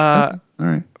is. All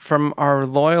right. From our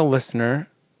loyal listener,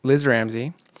 Liz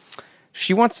Ramsey.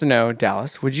 She wants to know,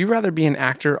 Dallas, would you rather be an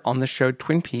actor on the show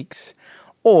Twin Peaks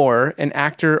or an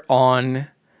actor on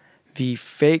the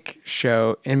fake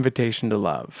show Invitation to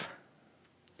Love?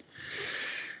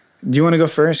 Do you want to go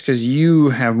first? Because you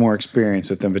have more experience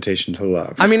with Invitation to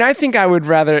Love. I mean, I think I would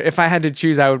rather, if I had to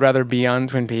choose, I would rather be on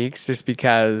Twin Peaks just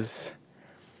because.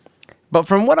 But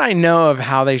from what I know of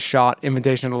how they shot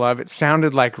Invitation to Love, it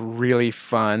sounded like really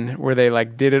fun, where they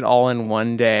like did it all in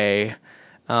one day.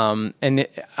 I'm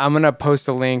going to post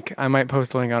a link. I might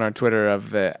post a link on our Twitter of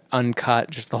the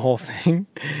uncut, just the whole thing.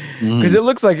 Because it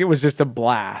looks like it was just a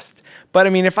blast. But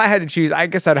I mean, if I had to choose, I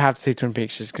guess I'd have to say Twin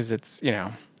Peaks just because it's, it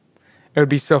would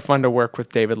be so fun to work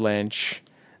with David Lynch.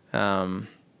 I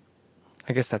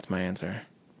guess that's my answer.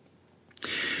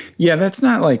 Yeah, that's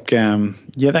not like,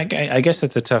 I guess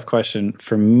that's a tough question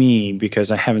for me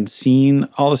because I haven't seen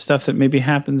all the stuff that maybe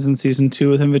happens in season 2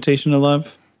 with Invitation to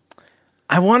Love.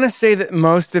 I want to say that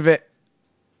most of it,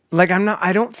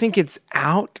 I don't think it's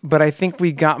out, but I think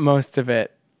we got most of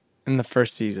it in the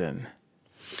first season.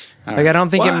 I don't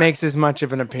think it makes as much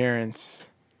of an appearance.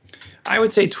 I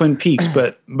would say Twin Peaks,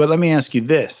 but let me ask you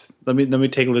this. Let me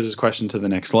take Liz's question to the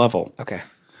next level. Okay.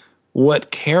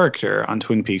 What character on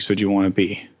Twin Peaks would you want to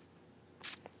be?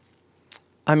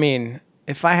 I mean,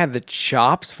 if I had the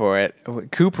chops for it,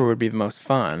 Cooper would be the most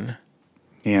fun.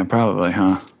 Yeah, probably,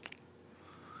 huh?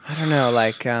 I don't know,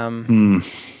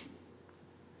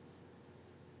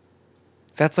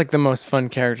 that's like the most fun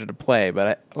character to play,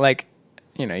 but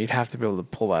you'd have to be able to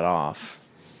pull that off.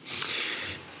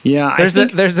 Yeah, There's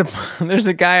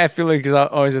a guy I feel like is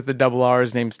always at the double R.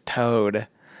 His name's Toad.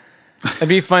 It'd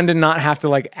be fun to not have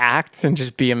to act and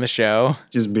just be in the show.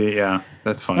 just be, yeah,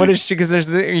 that's funny. What is she? Because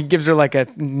he gives her like a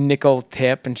nickel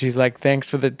tip, and she's like, "Thanks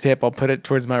for the tip. I'll put it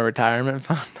towards my retirement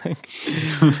fund."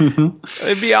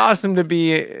 It'd be awesome to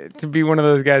be one of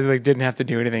those guys that didn't have to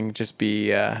do anything, just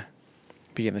be in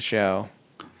the show.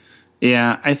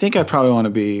 Yeah, I think I'd probably want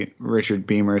to be Richard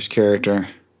Beamer's character.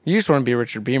 You just want to be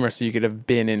Richard Beamer, so you could have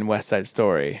been in West Side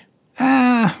Story.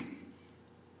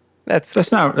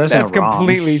 That's not That's wrong.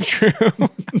 completely true.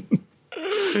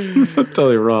 That's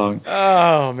totally wrong.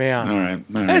 Oh man! All right.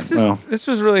 This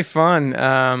was really fun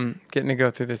getting to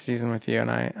go through this season with you, and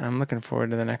I'm looking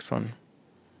forward to the next one.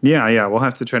 Yeah, we'll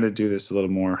have to try to do this a little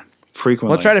more.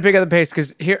 frequently. We'll try to pick up the pace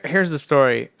because here's the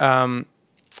story.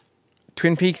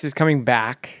 Twin Peaks is coming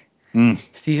back.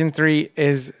 Season 3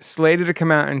 is slated to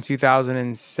come out in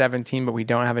 2017, but we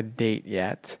don't have a date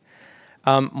yet.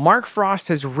 Mark Frost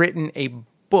has written a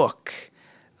book.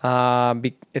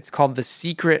 It's called The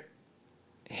Secret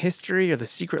History or The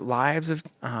Secret Lives of...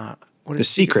 The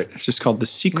Secret. It's just called The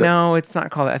Secret. No, it's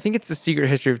not called that. I think it's The Secret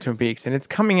History of Twin Peaks, and it's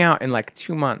coming out in like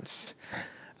 2 months.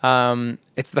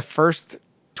 It's the first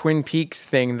Twin Peaks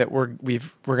thing that we're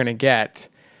gonna get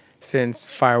since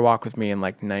Fire Walk with Me in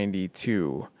like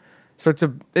 '92. So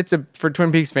it's a for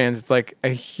Twin Peaks fans, it's like a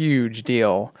huge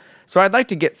deal. So I'd like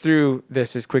to get through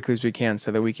this as quickly as we can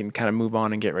so that we can kind of move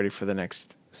on and get ready for the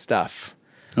next stuff.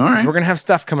 All right. We're going to have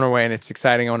stuff coming our way, and it's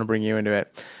exciting. I want to bring you into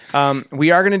it.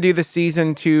 We are going to do the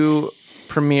season 2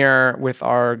 premiere with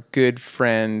our good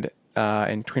friend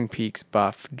and Twin Peaks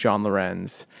buff, John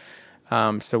Lorenz.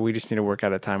 So we just need to work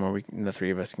out a time where the three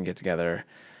of us can get together.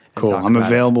 Cool. I'm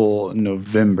available in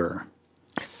November.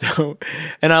 So,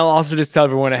 and I'll also just tell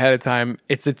everyone ahead of time,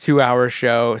 it's a 2-hour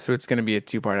show, so it's going to be a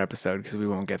 2-part episode because we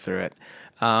won't get through it.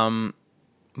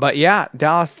 But yeah,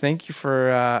 Dallas, thank you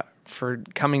for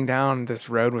coming down this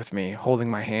road with me, holding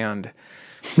my hand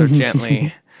so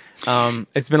gently.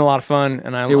 It's been a lot of fun,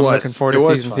 and I'm looking forward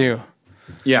to season 2.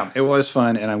 Yeah, it was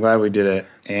fun, and I'm glad we did it.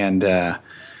 And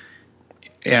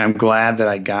I'm glad that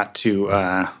I got to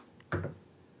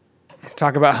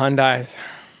talk about Hyundais.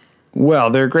 Well,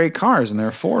 they're great cars and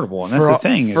they're affordable, and that's the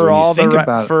thing. Is for when all you think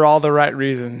about for all the right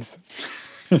reasons.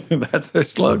 That's their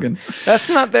slogan. That's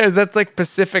not theirs. That's like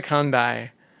Pacific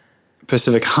Hyundai.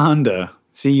 Pacific Honda.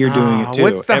 See, you're doing it too.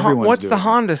 What's the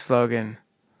Honda slogan?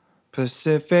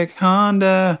 Pacific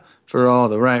Honda for all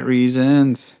the right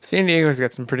reasons. San Diego's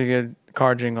got some pretty good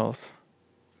car jingles.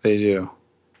 They do.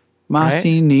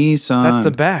 Massey Nissan. That's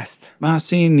the best.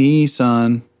 Massey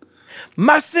Nissan.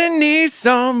 Massey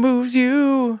Nissan moves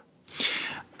you.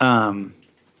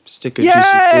 Stick a juicy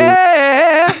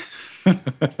fruit.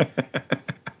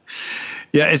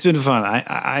 Yeah, it's been fun.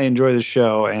 I enjoy the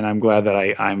show, and I'm glad that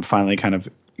I'm finally kind of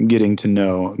getting to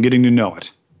know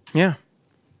it. Yeah.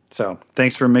 So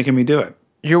thanks for making me do it.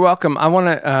 You're welcome. I want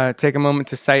to take a moment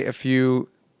to cite a few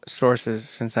sources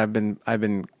since I've been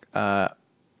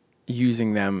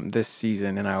using them this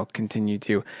season, and I'll continue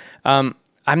to. I'm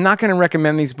not going to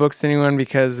recommend these books to anyone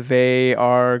because they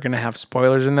are going to have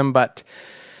spoilers in them, but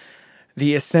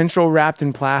The Essential Wrapped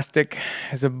in Plastic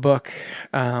is a book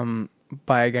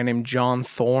by a guy named John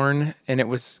Thorne, and it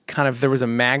was there was a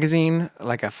magazine,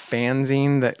 like a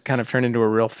fanzine that kind of turned into a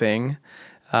real thing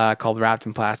called Wrapped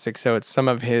in Plastic. So it's some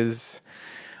of his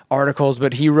articles,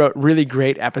 but he wrote really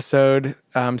great episode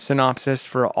synopsis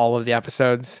for all of the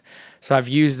episodes. So I've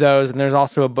used those, and there's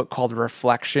also a book called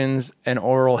Reflections, an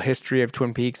Oral History of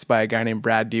Twin Peaks by a guy named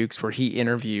Brad Dukes, where he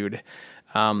interviewed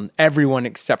everyone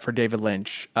except for David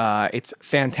Lynch. It's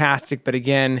fantastic, but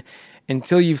again,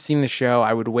 until you've seen the show,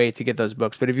 I would wait to get those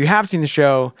books. But if you have seen the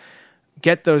show,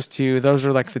 get those two. Those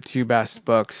are like the two best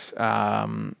books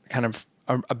kind of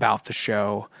about the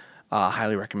show.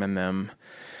 Highly recommend them.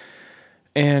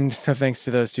 And so thanks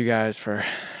to those two guys for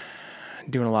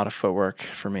doing a lot of footwork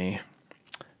for me.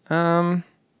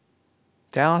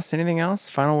 Dallas, anything else?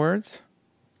 Final words?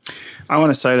 I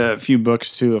want to cite a few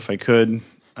books too, if I could.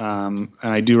 And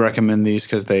I do recommend these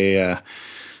because they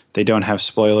don't have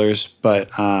spoilers. But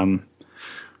one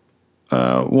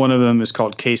of them is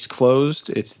called Case Closed.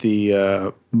 It's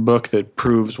the book that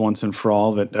proves once and for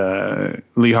all that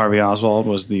Lee Harvey Oswald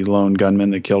was the lone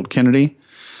gunman that killed Kennedy.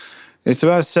 It's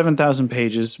about 7,000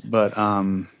 pages, but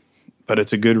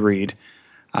it's a good read.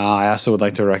 I also would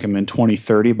like to recommend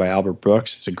 2030 by Albert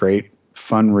Brooks. It's a great,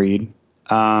 fun read.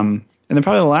 And then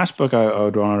probably the last book I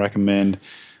would want to recommend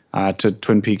to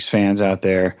Twin Peaks fans out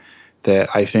there, that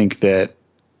I think that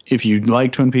if you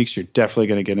like Twin Peaks, you're definitely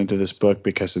going to get into this book,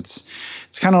 because it's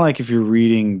kind of like if you're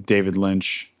reading David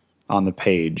Lynch on the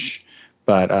page.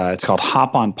 But it's called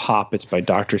Hop on Pop. It's by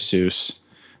Dr. Seuss.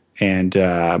 And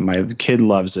my kid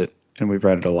loves it, and we've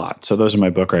read it a lot. So those are my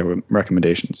book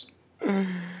recommendations.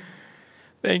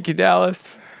 Thank you,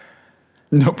 Dallas.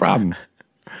 No problem.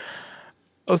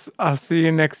 I'll see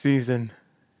you next season.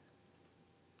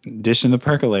 Dish in the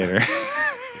Percolator.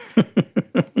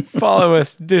 Follow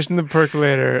us, Dish in the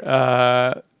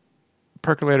Percolator,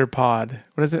 Percolator Pod.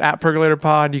 What is it? At Percolator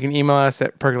Pod. You can email us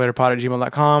at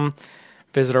percolatorpod@gmail.com.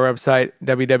 Visit our website,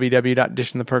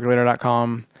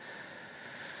 www.dishinthepercolator.com.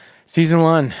 Season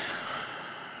 1.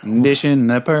 Dish in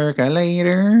the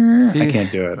Percolator. I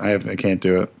can't do it. I can't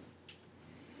do it.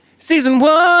 Season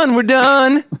 1, we're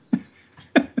done.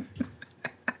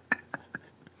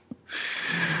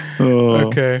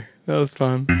 Okay. That was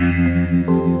fun.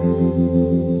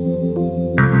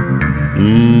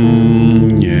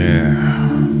 Yeah.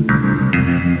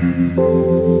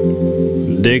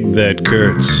 Dig that,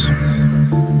 Kurtz.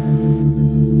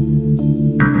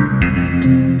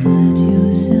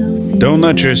 Don't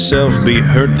let yourself be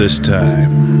hurt this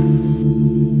time.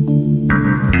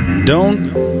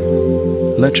 Don't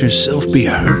let yourself be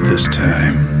hurt this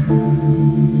time.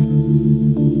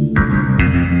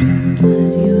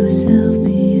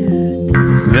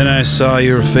 Then I saw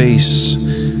your face.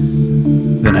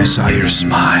 Then I saw your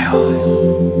smile.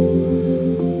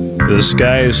 The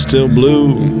sky is still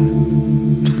blue.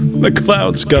 The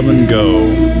clouds come and go.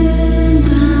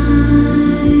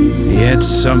 Yet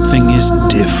something is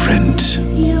different.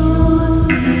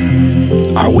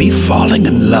 Are we falling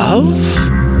in love?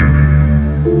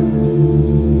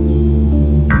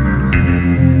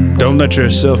 Don't let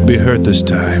yourself be hurt this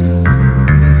time.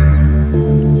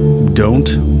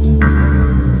 Don't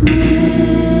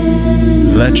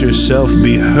let yourself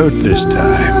be hurt this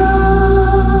time.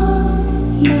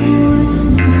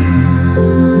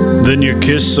 Then your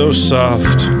kiss so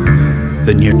soft,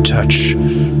 then your touch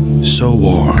so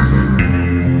warm.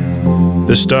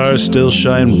 The stars still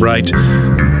shine bright,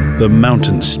 the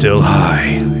mountains still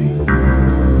high.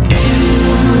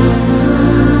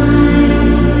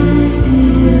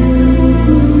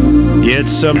 Yet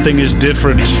something is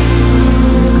different.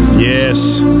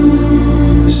 Yes,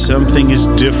 something is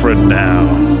different now.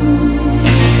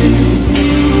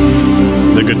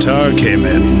 The guitar came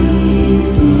in.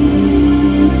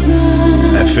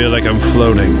 I feel like I'm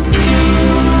floating.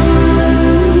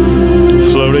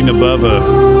 Floating above a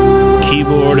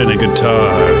keyboard and a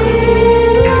guitar.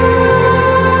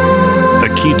 A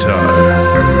guitar.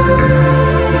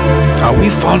 Are we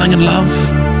falling in love?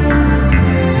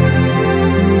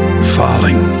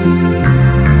 Falling.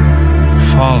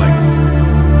 Falling.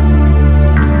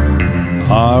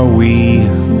 Are we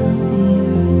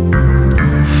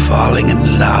falling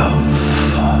in love?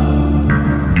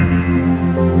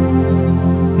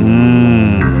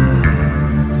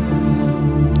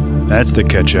 That's the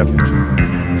ketchup.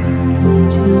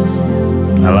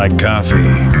 I like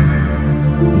coffee,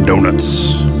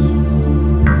 donuts.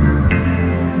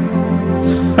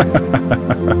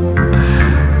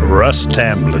 Russ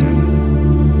Tamblyn.